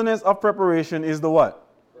wilderness of preparation is the what?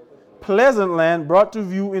 Pleasant land brought to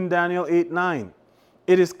view in Daniel 8:9.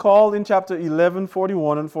 It is called in chapter 11,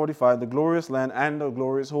 41 and 45, the glorious land and the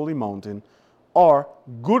glorious holy mountain, or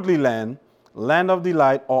goodly land, land of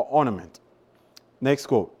delight or ornament. Next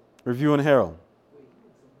quote, Review and Herald.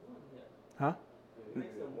 Huh?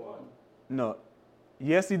 No.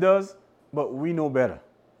 Yes, he does, but we know better.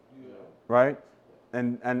 Right?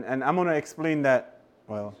 And I'm going to explain that,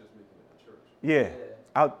 well, yeah,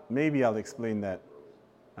 maybe I'll explain that.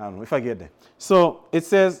 I don't know if I get there. So it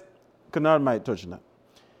says, Kennard might touch that.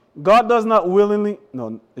 God does not willingly,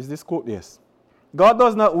 no, is this quote? Yes. God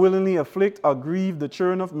does not willingly afflict or grieve the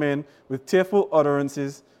children of men with tearful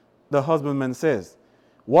utterances, the husbandman says.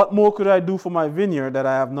 What more could I do for my vineyard that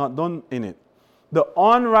I have not done in it? The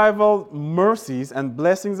unrivaled mercies and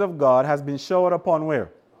blessings of God has been showered upon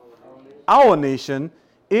where? Our nation.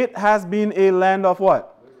 It has been a land of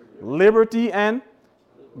what? Liberty and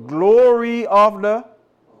glory of the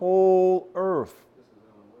whole earth.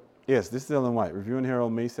 Yes, this is Ellen White, Review and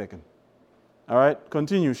Herald, May 2nd. All right,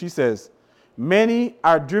 continue. She says, many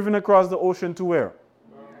are driven across the ocean to where?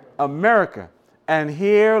 America. And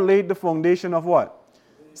here laid the foundation of what?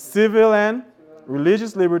 Civil and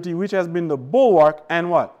religious liberty, which has been the bulwark and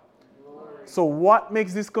what? So what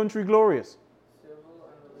makes this country glorious?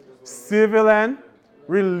 Civil and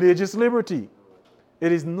religious liberty.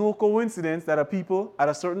 It is no coincidence that a people at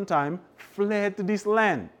a certain time fled to this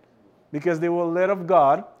land because they were led of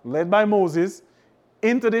God, led by Moses,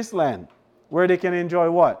 into this land where they can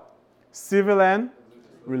enjoy what? Civil and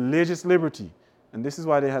religious liberty. And this is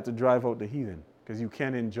why they had to drive out the heathen, because you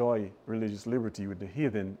can't enjoy religious liberty with the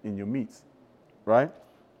heathen in your midst. Right?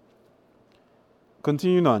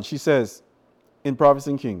 Continuing on, she says in Prophets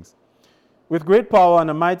and Kings, with great power and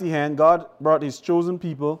a mighty hand, God brought his chosen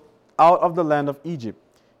people out of the land of Egypt.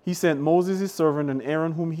 He sent Moses his servant and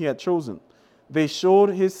Aaron whom he had chosen. They showed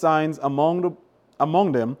his signs among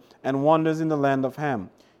them and wonders in the land of Ham.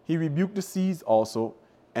 He rebuked the seas also,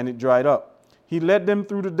 and it dried up. He led them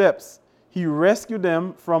through the depths. He rescued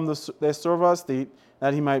them from their servile state,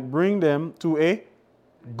 that he might bring them to a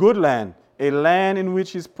good land, a land in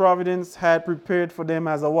which his providence had prepared for them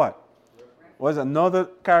as a what? What's another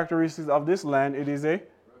characteristic of this land? It is a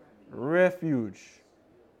refuge.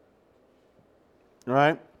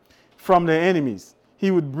 Right? From their enemies.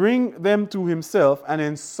 He would bring them to himself and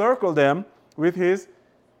encircle them with his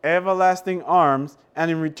everlasting arms, and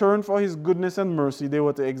in return for his goodness and mercy, they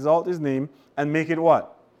were to exalt his name and make it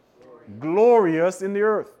what? Glorious in the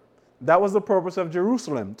earth. That was the purpose of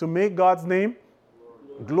Jerusalem, to make God's name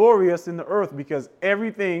glorious in the earth, because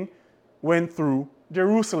everything went through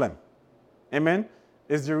Jerusalem. Amen?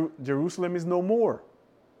 Jerusalem is no more.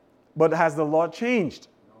 But has the Lord changed?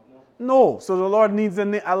 No. So the Lord needs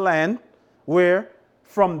a land where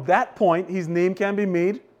from that point his name can be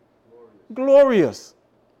made glorious.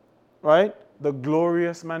 Right? The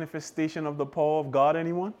glorious manifestation of the power of God,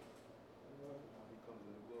 anyone?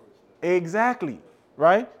 Exactly.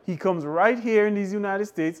 Right? He comes right here in these United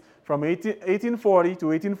States from 1840 to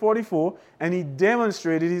 1844, and he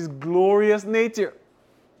demonstrated his glorious nature.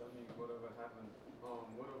 That means whatever happened,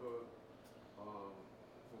 whatever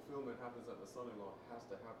fulfillment happens at the son-in-law has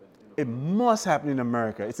to happen in America. It must happen in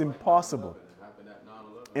America. It's impossible. It happened at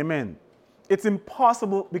 9/11. Amen. It's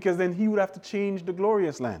impossible, because then he would have to change the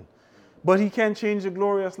glorious land. But he can't change the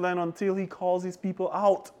glorious land until he calls his people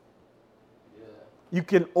out. Yeah. You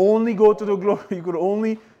can only go to the glory. You could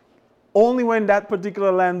only when that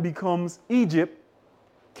particular land becomes Egypt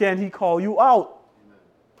can he call you out. Amen.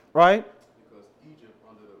 Right? Because Egypt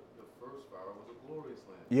under the first Pharaoh was a glorious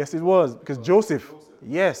land. Yes, it was. Because Joseph.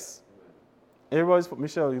 Yes. Amen. Everybody's,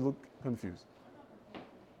 Michelle, you look confused.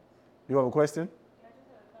 You have a question? Yeah, I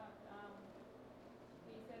just had a thought.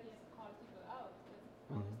 He said he has to call people out.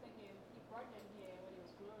 Because I was thinking he brought them here when he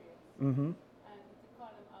was glorious. Mm-hmm. And to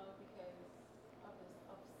call them out because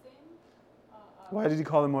of sin. Why did he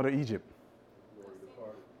call them out of Egypt?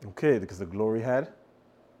 Okay, because the glory had?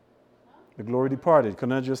 The glory departed.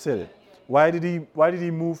 Kana just said it. Why did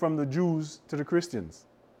he move from the Jews to the Christians?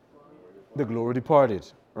 The glory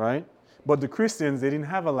departed, right? But the Christians, they didn't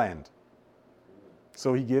have a land.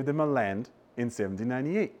 So he gave them a land in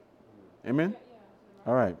 1798. Amen?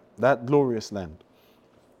 All right, that glorious land.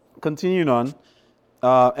 Continuing on,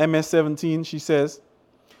 MS 17, she says,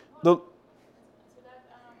 the, So that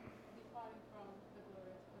departing from the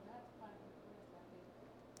glorious, but not departing from the glorious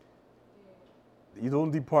land. you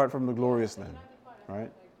don't depart from the glorious land, Not departing, right?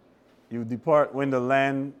 like, You depart when the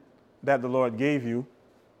land that the Lord gave you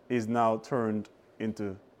is now turned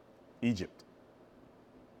into Egypt.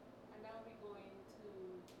 and now we're going to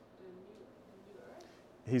the new earth.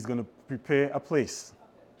 He's going to prepare a place,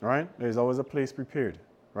 right? There's always a place prepared,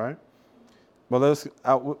 right? But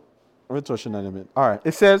we'll touch on that in a minute. All right.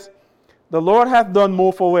 It says, the Lord hath done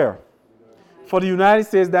more for where? For the United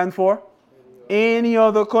States than for any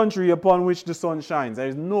other country upon which the sun shines. There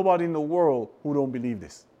is nobody in the world who don't believe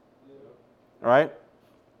this. All right?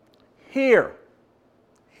 Here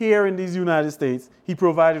in these United States, he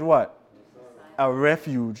provided what? A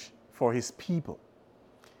refuge for his people,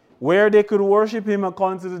 where they could worship him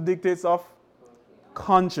according to the dictates of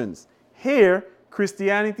conscience. Here,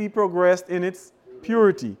 Christianity progressed in its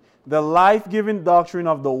purity. The life-giving doctrine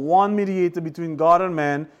of the one mediator between God and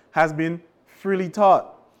man has been freely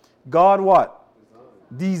taught. God what?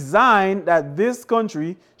 Designed that this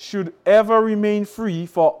country should ever remain free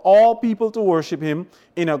for all people to worship him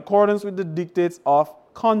in accordance with the dictates of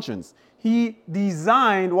conscience. He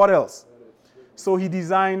designed what else? So he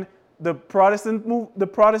designed the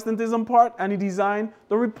Protestantism part, and he designed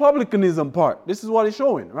the republicanism part. This is what he's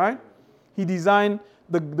showing, right? He designed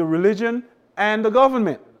the religion and the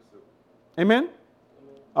government. Amen?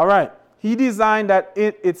 All right. He designed that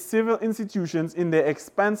its civil institutions in their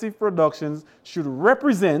expansive productions should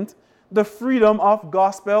represent the freedom of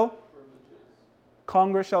gospel.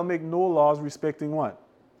 Congress shall make no laws respecting what?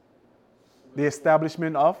 The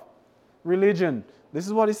establishment of religion. This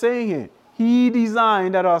is what he's saying here. He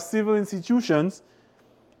designed that our civil institutions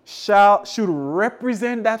should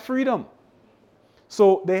represent that freedom.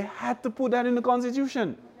 So they had to put that in the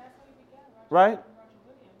Constitution. Right?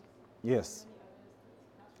 Yes.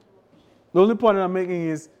 The only point that I'm making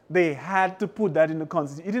is they had to put that in the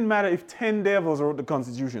Constitution. It didn't matter if 10 devils wrote the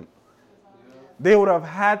Constitution. They would have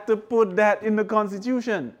had to put that in the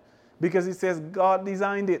Constitution because it says God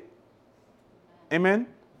designed it. Amen?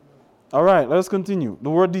 All right, let's continue. The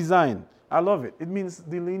word design, I love it. It means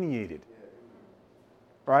delineated.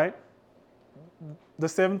 Right? The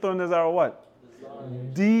seven thunders are what?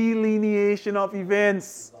 Design. Delineation of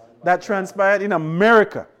events that transpired in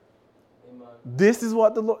America. Amen. This is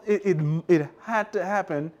what the Lord, it had to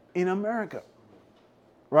happen in America.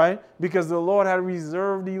 Right? Because the Lord had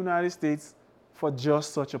reserved the United States for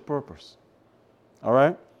just such a purpose. All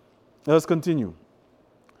right? Let's continue.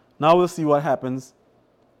 Now we'll see what happens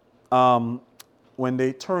when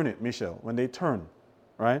they turn it, Michelle. When they turn,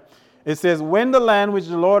 right? It says, when the land which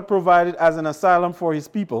the Lord provided as an asylum for his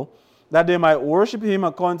people, that they might worship him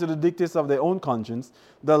according to the dictates of their own conscience,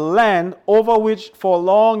 the land over which for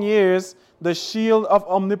long years the shield of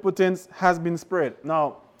omnipotence has been spread.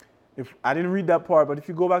 Now, if I didn't read that part, but if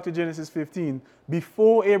you go back to Genesis 15,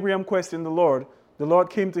 before Abraham questioned the Lord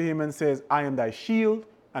came to him and says, I am thy shield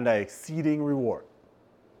and thy exceeding reward.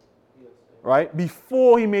 Right?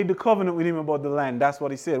 Before he made the covenant with him about the land, that's what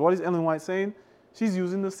he said. What is Ellen White saying? She's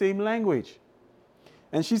using the same language.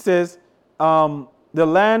 And she says, the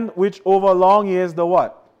land which over long years, the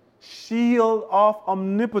what? Shield of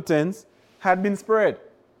omnipotence had been spread.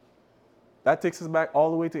 That takes us back all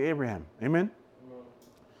the way to Abraham. Amen?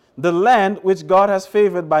 The land which God has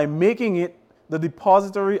favored by making it the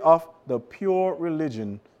depository of the pure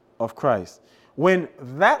religion of Christ. When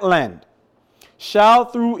that land shall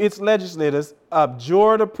through its legislators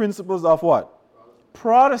abjure the principles of what?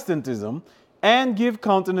 Protestantism, and give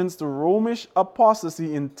countenance to Romish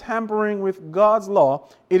apostasy in tampering with God's law,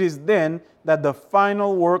 it is then that the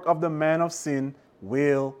final work of the man of sin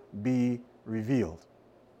will be revealed.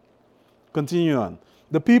 Continue on.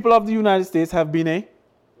 The people of the United States have been a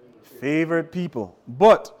favored people,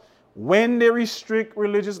 but when they restrict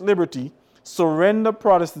religious liberty, surrender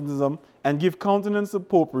Protestantism, and give countenance to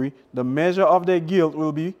popery, the measure of their guilt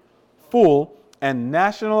will be full, and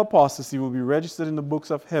national apostasy will be registered in the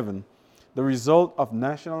books of heaven. The result of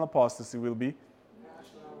national apostasy will be,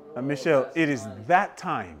 and Michelle, it is that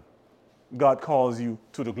time God calls you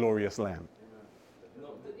to the glorious land.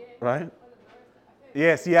 Right?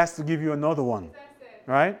 Yes, he has to give you another one.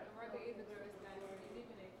 Right?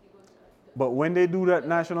 But when they do that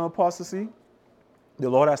national apostasy, the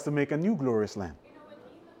Lord has to make a new glorious land.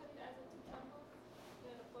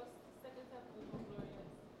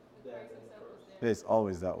 It's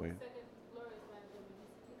always that way.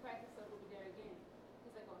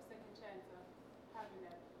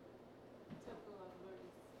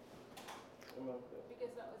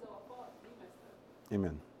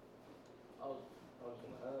 Amen. I was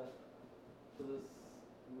going to add to this.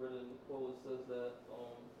 You read in the quote, it says that,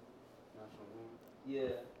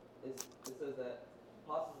 it says that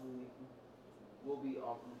possibly will be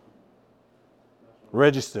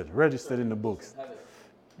registered in the books.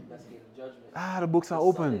 The books are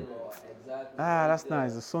open. Exactly. That's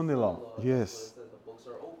nice. The Sunday law. Yes. The books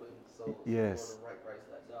are open. So yes.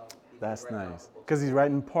 That down. That's nice. Because he's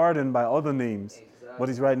writing pardon by other names, but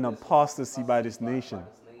he's writing apostasy by this nation.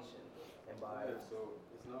 So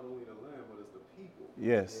it's not only the land, but it's the people.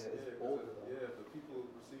 Yes. If the people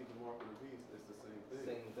receive the mark of the beast, it's the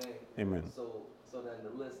same thing. Amen. So then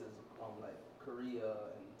the list is like Korea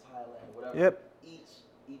and Thailand, whatever. Yep.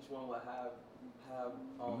 Each one will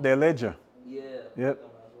have their ledger. Yeah. Yep.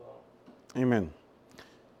 Amen.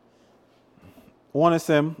 1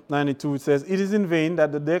 SM 92, it says, it is in vain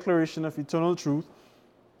that the declaration of eternal truth,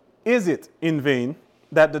 is it in vain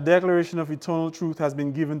that the declaration of eternal truth has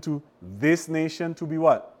been given to this nation to be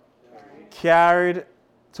what? Carried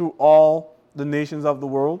to all the nations of the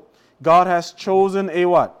world. God has chosen a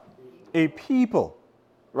what? A people,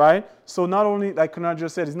 right? So not only, like Kunal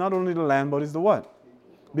just said, it's not only the land, but it's the what?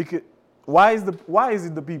 Because why is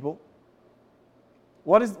it the people?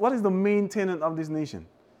 What is the main tenet of this nation?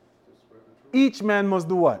 Each man must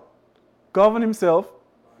do what? Govern himself,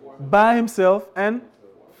 by himself, and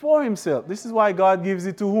for himself. This is why God gives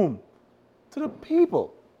it to whom? To the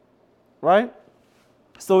people, right?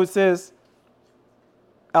 So it says,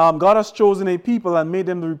 God has chosen a people and made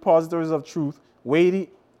them the repositories of truth, weighty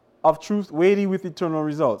with eternal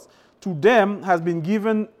results. To them has been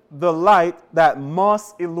given the light that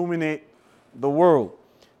must illuminate the world.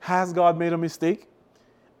 Has God made a mistake?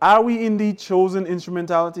 Are we indeed chosen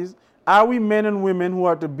instrumentalities? Are we men and women who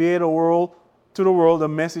are to bear to the world the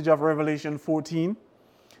message of Revelation 14?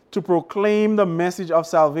 To proclaim the message of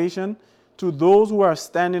salvation to those who are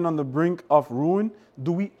standing on the brink of ruin?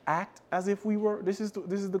 Do we act as if we were? This is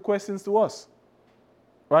the questions to us,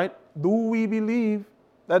 right? Do we believe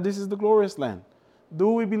that this is the glorious land?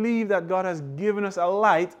 Do we believe that God has given us a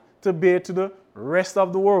light to bear to the rest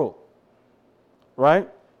of the world, right?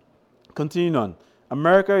 Continuing on,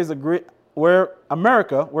 where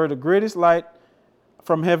the greatest light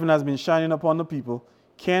from heaven has been shining upon the people,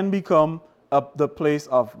 can become the place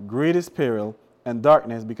of greatest peril and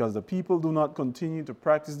darkness because the people do not continue to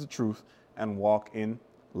practice the truth and walk in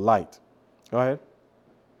light. Go ahead.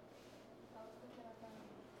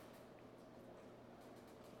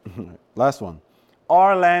 Last one.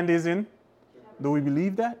 Our land is in. Do we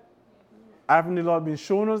believe that? Haven't the Lord been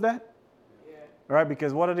showing us that? Yeah. Right?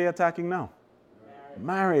 Because what are they attacking now?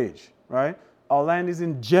 Marriage. Right? Our land is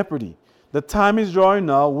in jeopardy. The time is drawing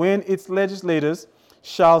now when its legislators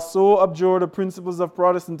shall so abjure the principles of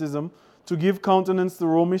Protestantism to give countenance to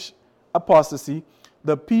Romish apostasy,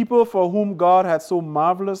 the people for whom God had so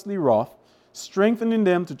marvelously wrought, strengthening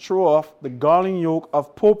them to throw off the galling yoke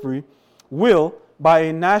of popery, will, by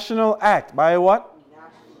a national act, by a what?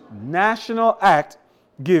 National act,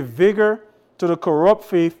 give vigor to the corrupt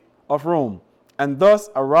faith of Rome, and thus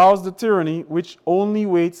arouse the tyranny which only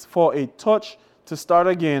waits for a touch to start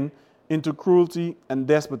again into cruelty and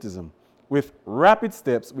despotism. With rapid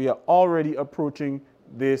steps, we are already approaching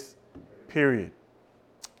this period.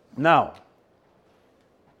 Now,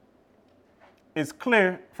 it's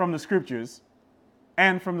clear from the scriptures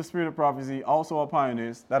and from the spirit of prophecy, also our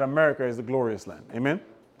pioneers, that America is the glorious land. Amen?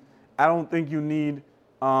 I don't think you need,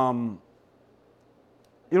 you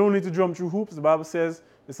don't need to jump through hoops. The Bible says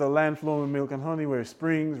it's a land flowing with milk and honey, where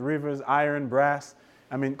springs, rivers, iron, brass.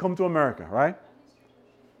 I mean, come to America, right?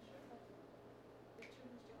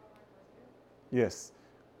 Yes.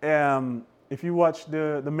 If you watch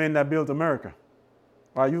the men that built America,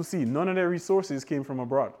 right, you'll see none of their resources came from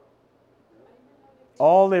abroad.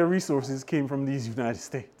 All their resources came from these United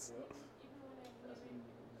States.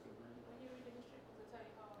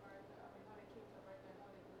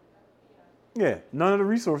 Yeah, none of the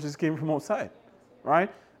resources came from outside,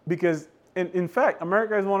 right? Because, in fact,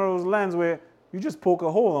 America is one of those lands where you just poke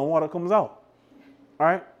a hole and water comes out, all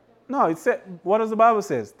right? No, it said, what does the Bible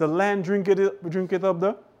says? The land drinketh up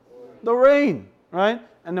the rain, right?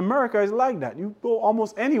 And America is like that. You go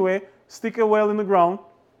almost anywhere, stick a well in the ground,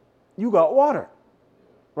 you got water,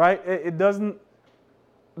 right? It doesn't,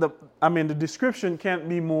 the description can't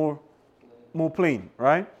be more plain,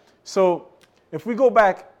 right? So if we go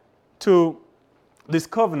back to this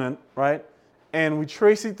covenant, right, and we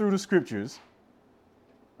trace it through the scriptures,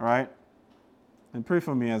 right, and pray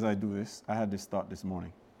for me as I do this. I had this thought this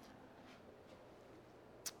morning.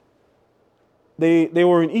 They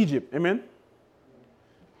were in Egypt, amen?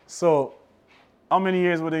 So how many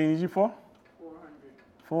years were they in Egypt for?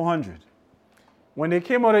 400. When they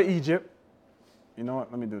came out of Egypt, you know what,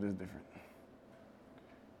 let me do this different.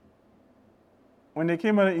 When they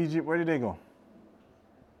came out of Egypt, where did they go?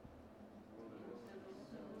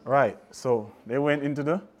 Right, so they went into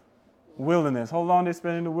the wilderness. How long did they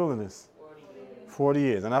spend in the wilderness? 40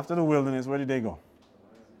 years. And after the wilderness, where did they go?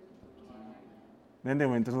 Then they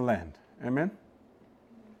went to the land. Amen?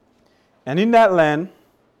 And in that land,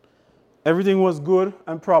 everything was good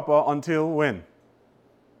and proper until when?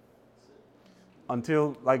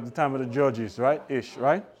 Until like the time of the judges, right?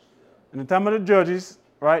 Right? In the time of the judges,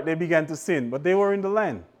 right, they began to sin, but they were in the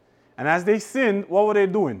land. And as they sinned, what were they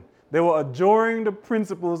doing? They were adjuring the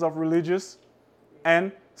principles of religious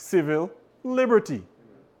and civil liberty.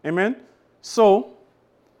 Amen? So,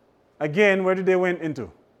 again, where did they went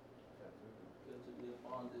into?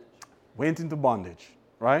 Went into bondage,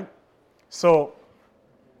 right? So,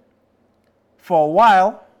 for a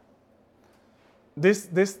while, this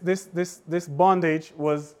bondage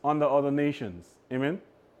was under other nations. Amen?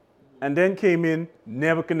 And then came in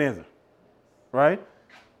Nebuchadnezzar, right?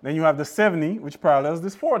 Then you have the 70, which parallels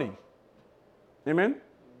this 40. Amen?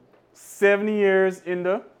 70 years in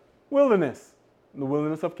the wilderness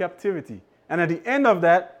of captivity. And at the end of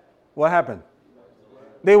that, what happened?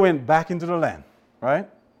 They went back into the land, right?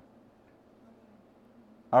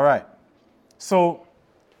 All right. So,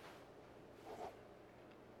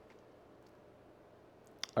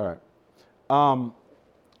 All right.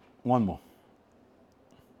 One more.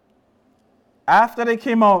 After they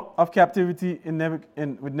came out of captivity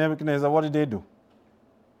with Nebuchadnezzar, what did they do?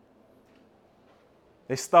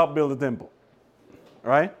 They stopped building the temple.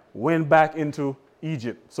 Right? Went back into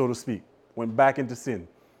Egypt, so to speak. Went back into sin.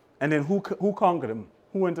 And then who conquered them?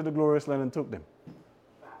 Who went to the glorious land and took them?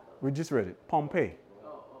 We just read it. Pompey.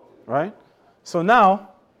 Right? So now,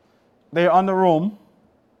 they're under Rome.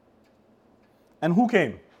 And who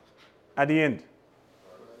came at the end?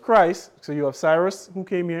 Christ. So you have Cyrus, who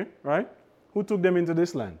came here, right? Who took them into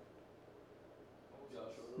this land?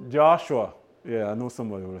 Joshua. Yeah, I know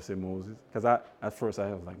somebody would have said Moses. Because at first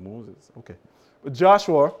I was like, Moses. Okay. But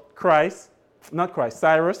Joshua, Christ, not Christ,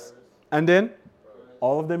 Cyrus. And then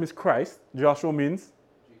all of them is Christ. Joshua means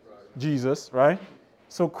Jesus, right?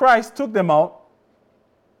 So Christ took them out,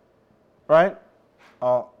 right?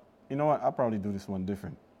 You know what? I'll probably do this one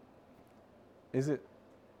different. Is it?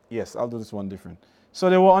 Yes, I'll do this one different. So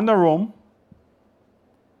they were under Rome.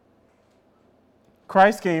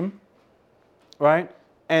 Christ came, right?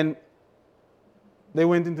 And they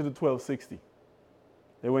went into the 1260.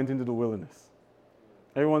 They went into the wilderness.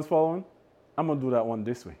 Everyone's following? I'm going to do that one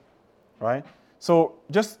this way, right? So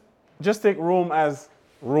just take Rome as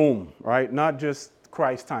Rome, right? Not just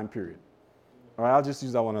Christ's time period. All right, I'll just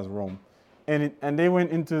use that one as Rome. And they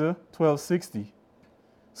went into the 1260.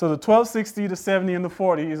 So the 1260, the 70, and the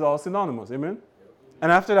 40 is all synonymous, amen?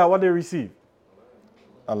 And after that, what they receive?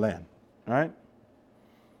 A land, right?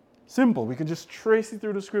 Simple. We can just trace it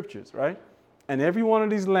through the scriptures, right? And every one of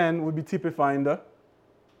these lands would be typifying the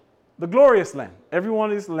glorious land. Every one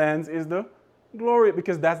of these lands is the glory,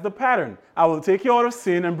 because that's the pattern. I will take you out of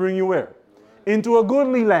sin and bring you where? Into a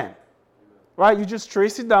goodly land, right? You just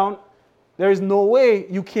trace it down. There is no way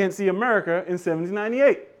you can't see America in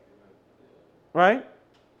 1798, right?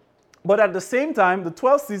 But at the same time, the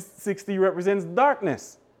 1260 represents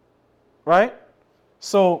darkness, right?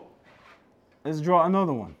 So let's draw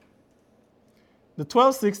another one. The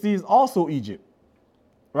 1260 is also Egypt,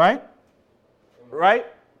 right? Right?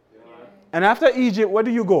 And after Egypt, where do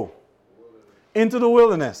you go? Into the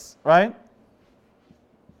wilderness, right?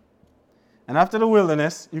 And after the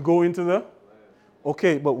wilderness, you go into the...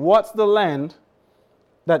 Okay, but what's the land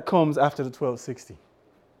that comes after the 1260?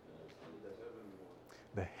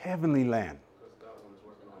 The heavenly land.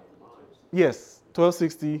 Yes,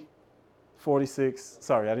 1260, 46.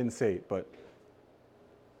 Sorry, I didn't say it, but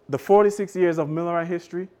the 46 years of Millerite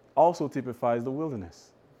history also typifies the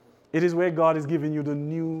wilderness. It is where God is giving you the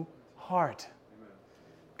new heart.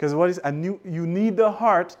 Because what is a new? You need the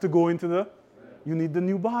heart to go into the. You need the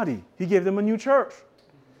new body. He gave them a new church,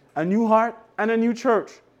 a new heart, and a new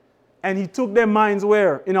church, and He took their minds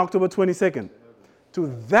where in October 22nd, to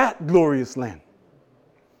that glorious land.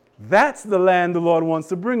 That's the land the Lord wants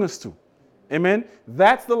to bring us to. Amen.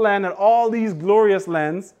 That's the land that all these glorious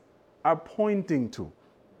lands are pointing to.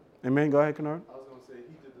 Amen. Go ahead, Kennard. I was going to say,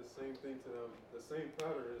 He did the same thing to them, the same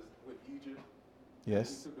pattern as with Egypt.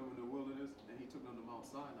 Yes. He took them in the wilderness and He took them to Mount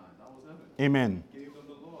Sinai. That was heaven. Amen. He gave them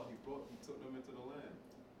the law. He took them into the land.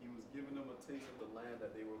 He was giving them a taste of the land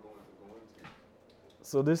that they were going to go into.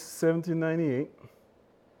 So this 1798,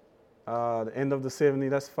 the end of the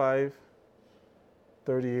 70, that's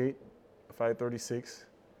 538, 536.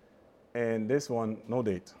 And this one, no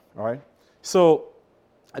date. All right. So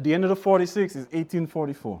at the end of the 46 is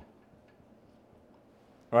 1844.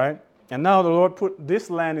 All right. And now the Lord put this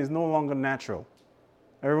land is no longer natural.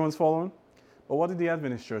 Everyone's following? But what did the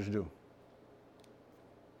Adventist church do?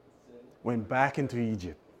 Went back into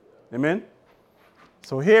Egypt. Amen?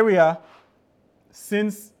 So here we are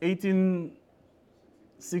since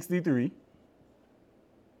 1863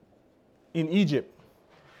 in Egypt.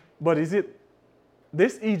 But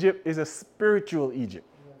this Egypt is a spiritual Egypt.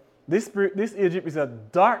 This Egypt is a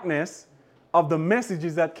darkness of the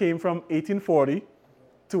messages that came from 1840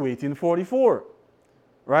 to 1844.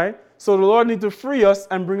 Right? So the Lord needs to free us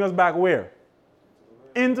and bring us back where?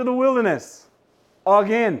 Into the wilderness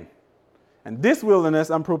again. And this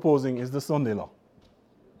wilderness I'm proposing is the Sunday law.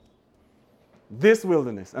 This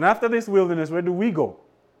wilderness. And after this wilderness, where do we go?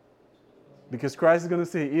 Because Christ is going to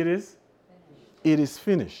say, it is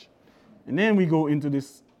finished. And then we go into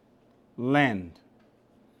this land.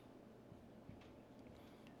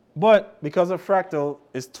 But because of fractal,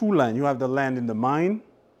 it's two land. You have the land in the mind,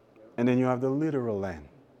 and then you have the literal land.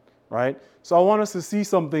 Right? So I want us to see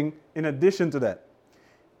something in addition to that.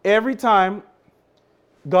 Every time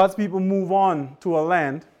God's people move on to a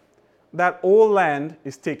land, that old land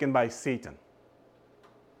is taken by Satan.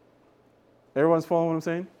 Everyone's following what I'm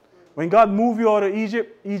saying? When God moved you out of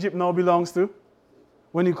Egypt, Egypt now belongs to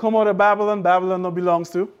When you come out of Babylon, Babylon no belongs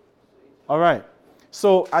to. All right.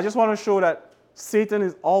 So I just want to show that Satan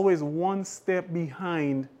is always one step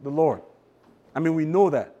behind the Lord. I mean, we know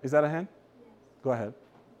that. Is that a hand? Yes. Go ahead.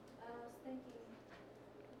 I was thinking,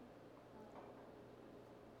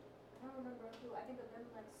 I don't remember who, I think of them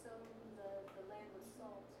like sowing the land with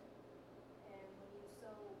salt. And when you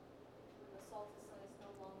sow, when the salt is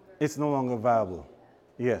sown, It's no longer viable.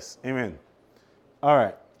 Yes. Amen. All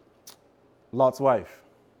right. Lot's wife.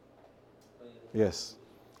 Yes.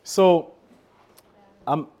 So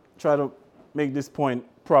I'm trying to make this point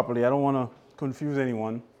properly. I don't want to confuse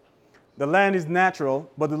anyone. The land is natural,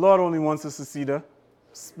 but the Lord only wants us to see the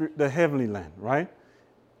heavenly land, right?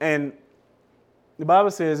 And the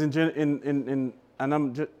Bible says and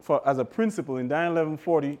I'm just as a principle in Daniel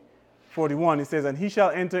 11:41, it says, and he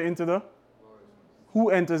shall enter into the,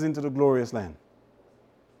 who enters into the glorious land?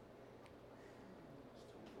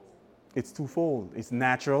 It's twofold. It's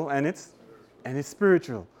natural and it's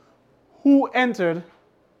spiritual. Who entered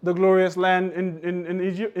the glorious land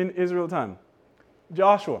in Israel time?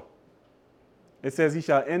 Joshua. It says he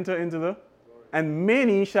shall enter into the, and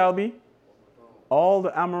many shall be, all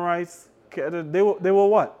the Amorites, they were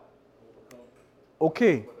what?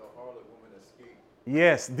 Okay.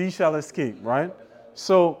 Yes, these shall escape, right?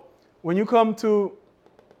 So when you come to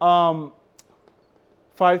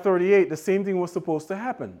 538, the same thing was supposed to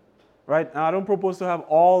happen, right? Now, I don't propose to have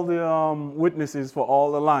all the witnesses for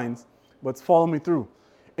all the lines, but follow me through.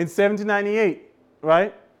 In 1798,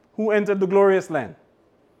 right, who entered the glorious land?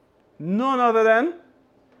 None other than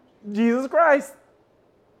Jesus Christ,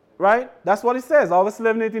 right? That's what it says, August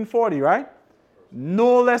 11, 1840, right?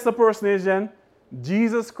 No less a personage than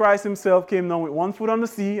Jesus Christ himself came down with one foot on the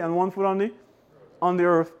sea and one foot on the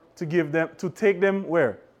earth to take them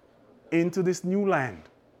where? Into this new land.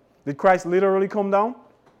 Did Christ literally come down?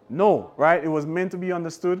 No, right? It was meant to be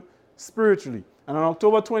understood spiritually. And on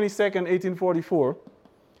October 22nd, 1844,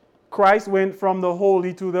 Christ went from the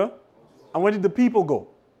holy to the, and where did the people go?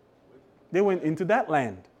 They went into that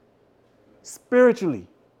land. Spiritually.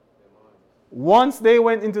 Once they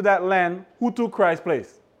went into that land, who took Christ's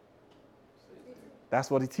place? That's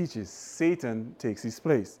what it teaches. Satan takes his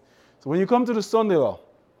place. So when you come to the Sunday law,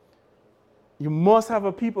 you must have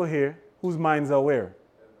a people here whose minds are where?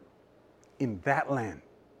 In that land.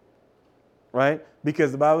 Right?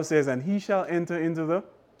 Because the Bible says, and he shall enter into the,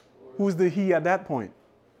 who's the he at that point?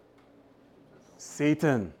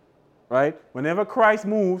 Satan. Right? Whenever Christ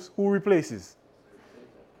moves, who replaces?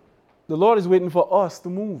 The Lord is waiting for us to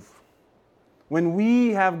move. When we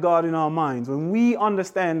have God in our minds, when we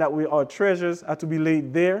understand that our treasures are to be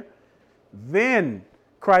laid there, then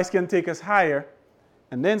Christ can take us higher,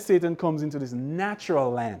 and then Satan comes into this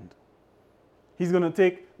natural land. He's going to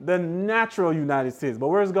take the natural United States. But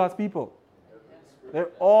where's God's people?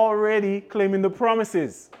 They're already claiming the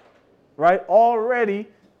promises, right? Already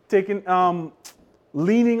taking,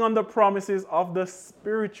 leaning on the promises of the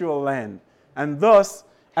spiritual land. And thus,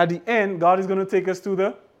 at the end, God is going to take us to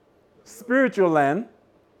the spiritual land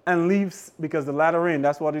and leave, because the latter rain,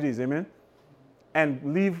 that's what it is, amen?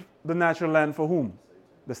 And leave the natural land for whom?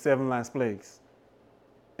 The 7 last plagues.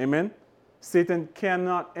 Amen? Satan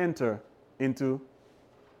cannot enter into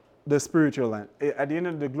the spiritual land. At the end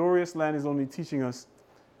of the glorious land is only teaching us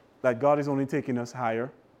that God is only taking us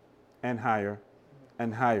higher and higher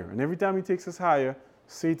and higher. And every time he takes us higher,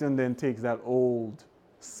 Satan then takes that old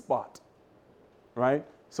spot. Right?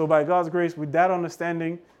 So by God's grace, with that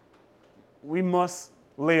understanding, we must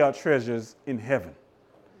lay our treasures in heaven.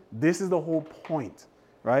 This is the whole point.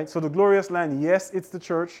 Right? So the glorious land, yes, it's the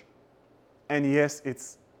church. And yes,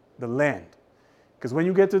 it's the land. Because when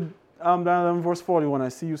you get to down 11 verse 41, I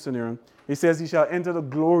see you, Senior. He says he shall enter the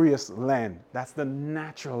glorious land. That's the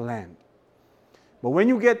natural land. But when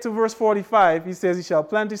you get to verse 45, he says he shall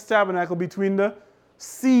plant his tabernacle between the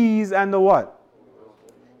seas and the what?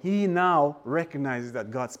 He now recognizes that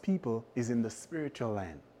God's people is in the spiritual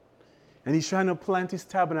land. And he's trying to plant his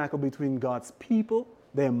tabernacle between God's people,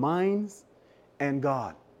 their minds, and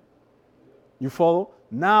God. You follow?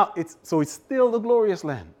 Now it's still the glorious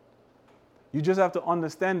land. You just have to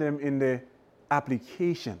understand them in the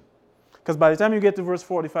application. Because by the time you get to verse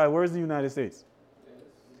 45, where's the United States?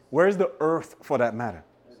 Where's the earth, for that matter?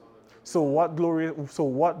 So what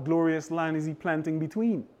glorious land is he planting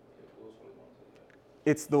between?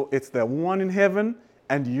 It's the one in heaven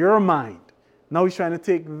and your mind. Now he's trying to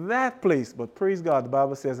take that place. But praise God, the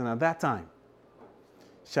Bible says, and at that time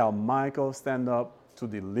shall Michael stand up to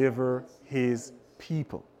deliver his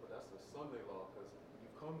people.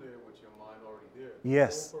 Yes.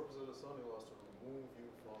 Yes. The whole purpose of the Sunday law is to remove you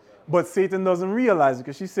from But Satan doesn't realize it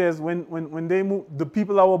because she says when they move, the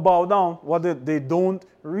people that will bow down, they don't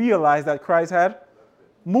realize that Christ had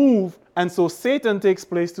moved. And so Satan takes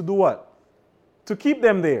place to do what? To keep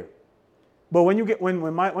them there. But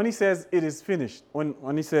when he says it is finished,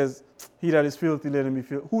 when he says he that is filthy, let him be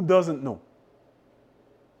filthy, who doesn't know?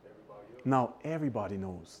 Now everybody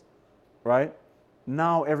knows. Right?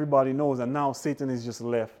 Now everybody knows, and now Satan is just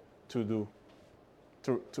left to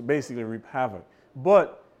basically reap havoc.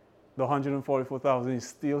 But the 144,000 is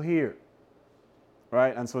still here.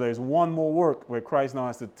 Right? And so there's one more work where Christ now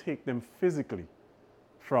has to take them physically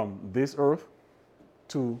from this earth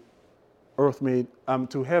to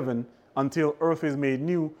to heaven until earth is made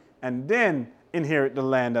new, and then inherit the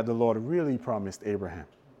land that the Lord really promised Abraham.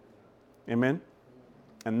 Amen?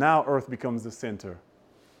 And now earth becomes the center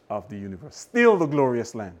of the universe. Still the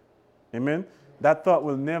glorious land. Amen? That thought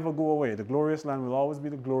will never go away. The glorious land will always be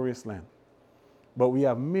the glorious land. But we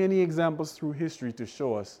have many examples through history to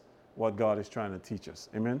show us what God is trying to teach us.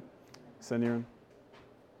 Amen? Senior?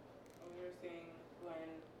 You're saying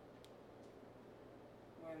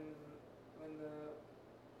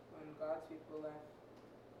when God's people left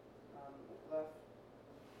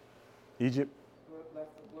Egypt?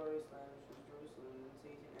 left the glorious land, which was Jerusalem, and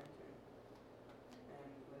Satan entered. And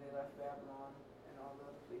when they left Babylon and all the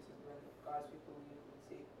other places, when God's people leave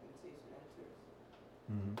and Satan enters.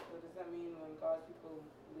 Mm-hmm. So does that mean when God's people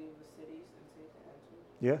leave the cities and Satan enters?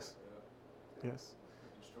 Yes. Yes.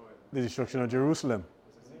 The destruction of Jerusalem.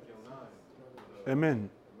 Ezekiel 9. Amen.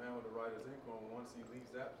 The man with the writer's ink on, once he leaves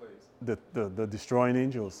that place. The destroying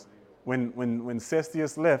angels. When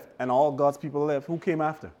Cestius left and all God's people left, who came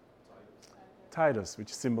after? Titus,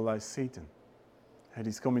 which symbolized Satan. And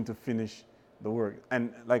he's coming to finish the work.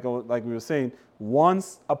 And like we were saying,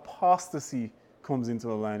 once apostasy comes into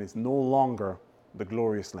the land, it's no longer the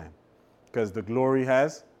glorious land. Because the glory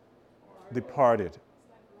has departed.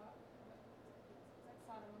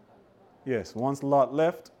 Yes, once Lot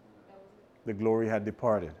left, the glory had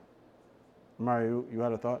departed. Mario, you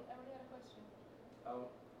had a thought? I'll think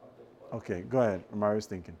about it. Okay, go ahead. Mario's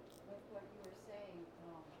thinking. With what you were saying,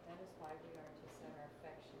 that is why we are to set our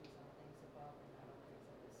affections on things above and not on things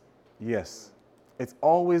of this earth. Yes. It's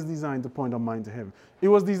always designed to point our mind to heaven. It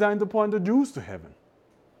was designed to point the Jews to heaven.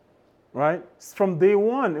 Right? From day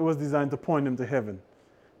one, it was designed to point them to heaven.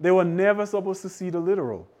 They were never supposed to see the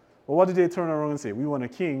literal. But what did they turn around and say? We want a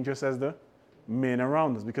king just as the men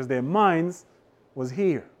around us, because their minds was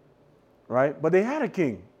here. Right? But they had a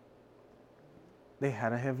king. They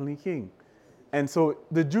had a heavenly king. And so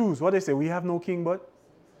the Jews, what they say, we have no king, but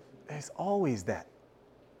there's always that.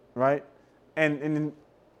 Right? And in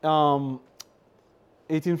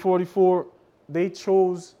 1844, they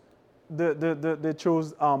chose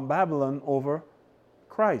Babylon over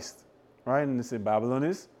Christ. Right? And they say Babylon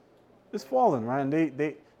is fallen. Right? And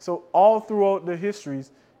so all throughout the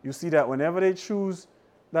histories, you see that whenever they choose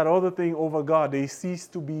that other thing over God, they cease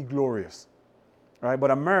to be glorious. Right? But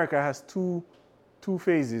America has two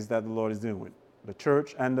phases that the Lord is dealing with: the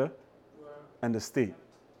church and the state.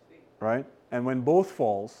 Right? And when both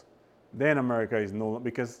falls, then America is no longer,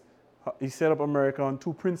 because he set up America on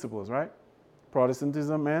two principles, right?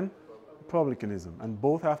 Protestantism and republicanism. And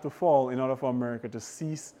both have to fall in order for America to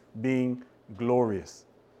cease being glorious.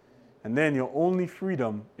 And then your only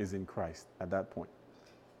freedom is in Christ at that point,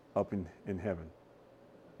 up in heaven.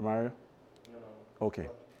 Mario? No. Okay.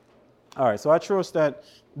 All right, so I trust that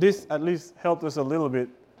this at least helped us a little bit,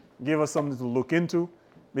 give us something to look into,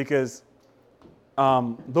 because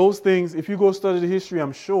those things, if you go study the history,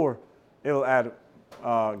 I'm sure it'll add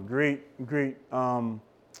great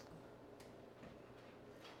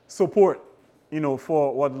support,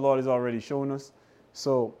 for what the Lord has already shown us.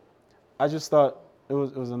 So I just thought it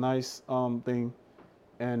was a nice thing,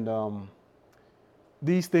 and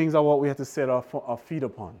these things are what we have to set our feet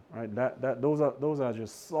upon, right? Those are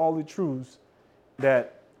just solid truths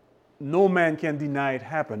that no man can deny it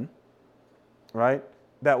happened, right?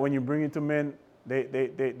 That when you bring it to men,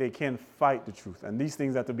 they can't fight the truth, and these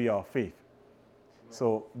things have to be our faith.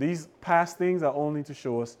 So these past things are only to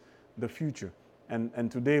show us the future, and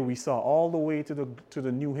today we saw all the way to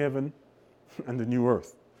the new heaven and the new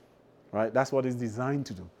earth, right? That's what it's designed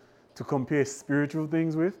to do, to compare spiritual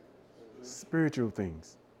things with spiritual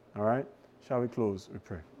things. All right? Shall we close? We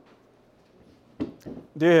pray.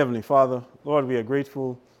 Dear Heavenly Father, Lord, we are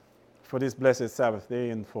grateful for this blessed Sabbath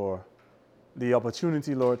day and for the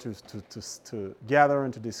opportunity, Lord, to gather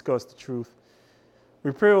and to discuss the truth.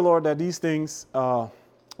 We pray, O Lord, that these things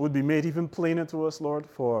would be made even plainer to us, Lord,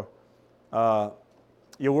 for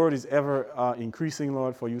your word is ever increasing,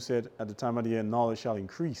 Lord, for you said at the time of the end, knowledge shall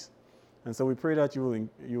increase. And so we pray that you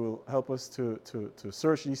will help us to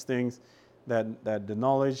search these things, that the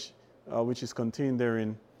knowledge which is contained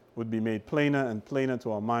therein would be made plainer and plainer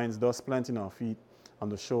to our minds, thus planting our feet on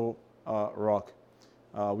the sure rock.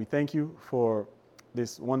 We thank you for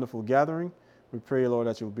this wonderful gathering. We pray, Lord,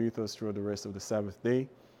 that you'll be with us through the rest of the Sabbath day.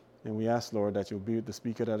 And we ask, Lord, that you'll be with the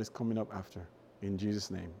speaker that is coming up after. In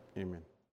Jesus' name, amen.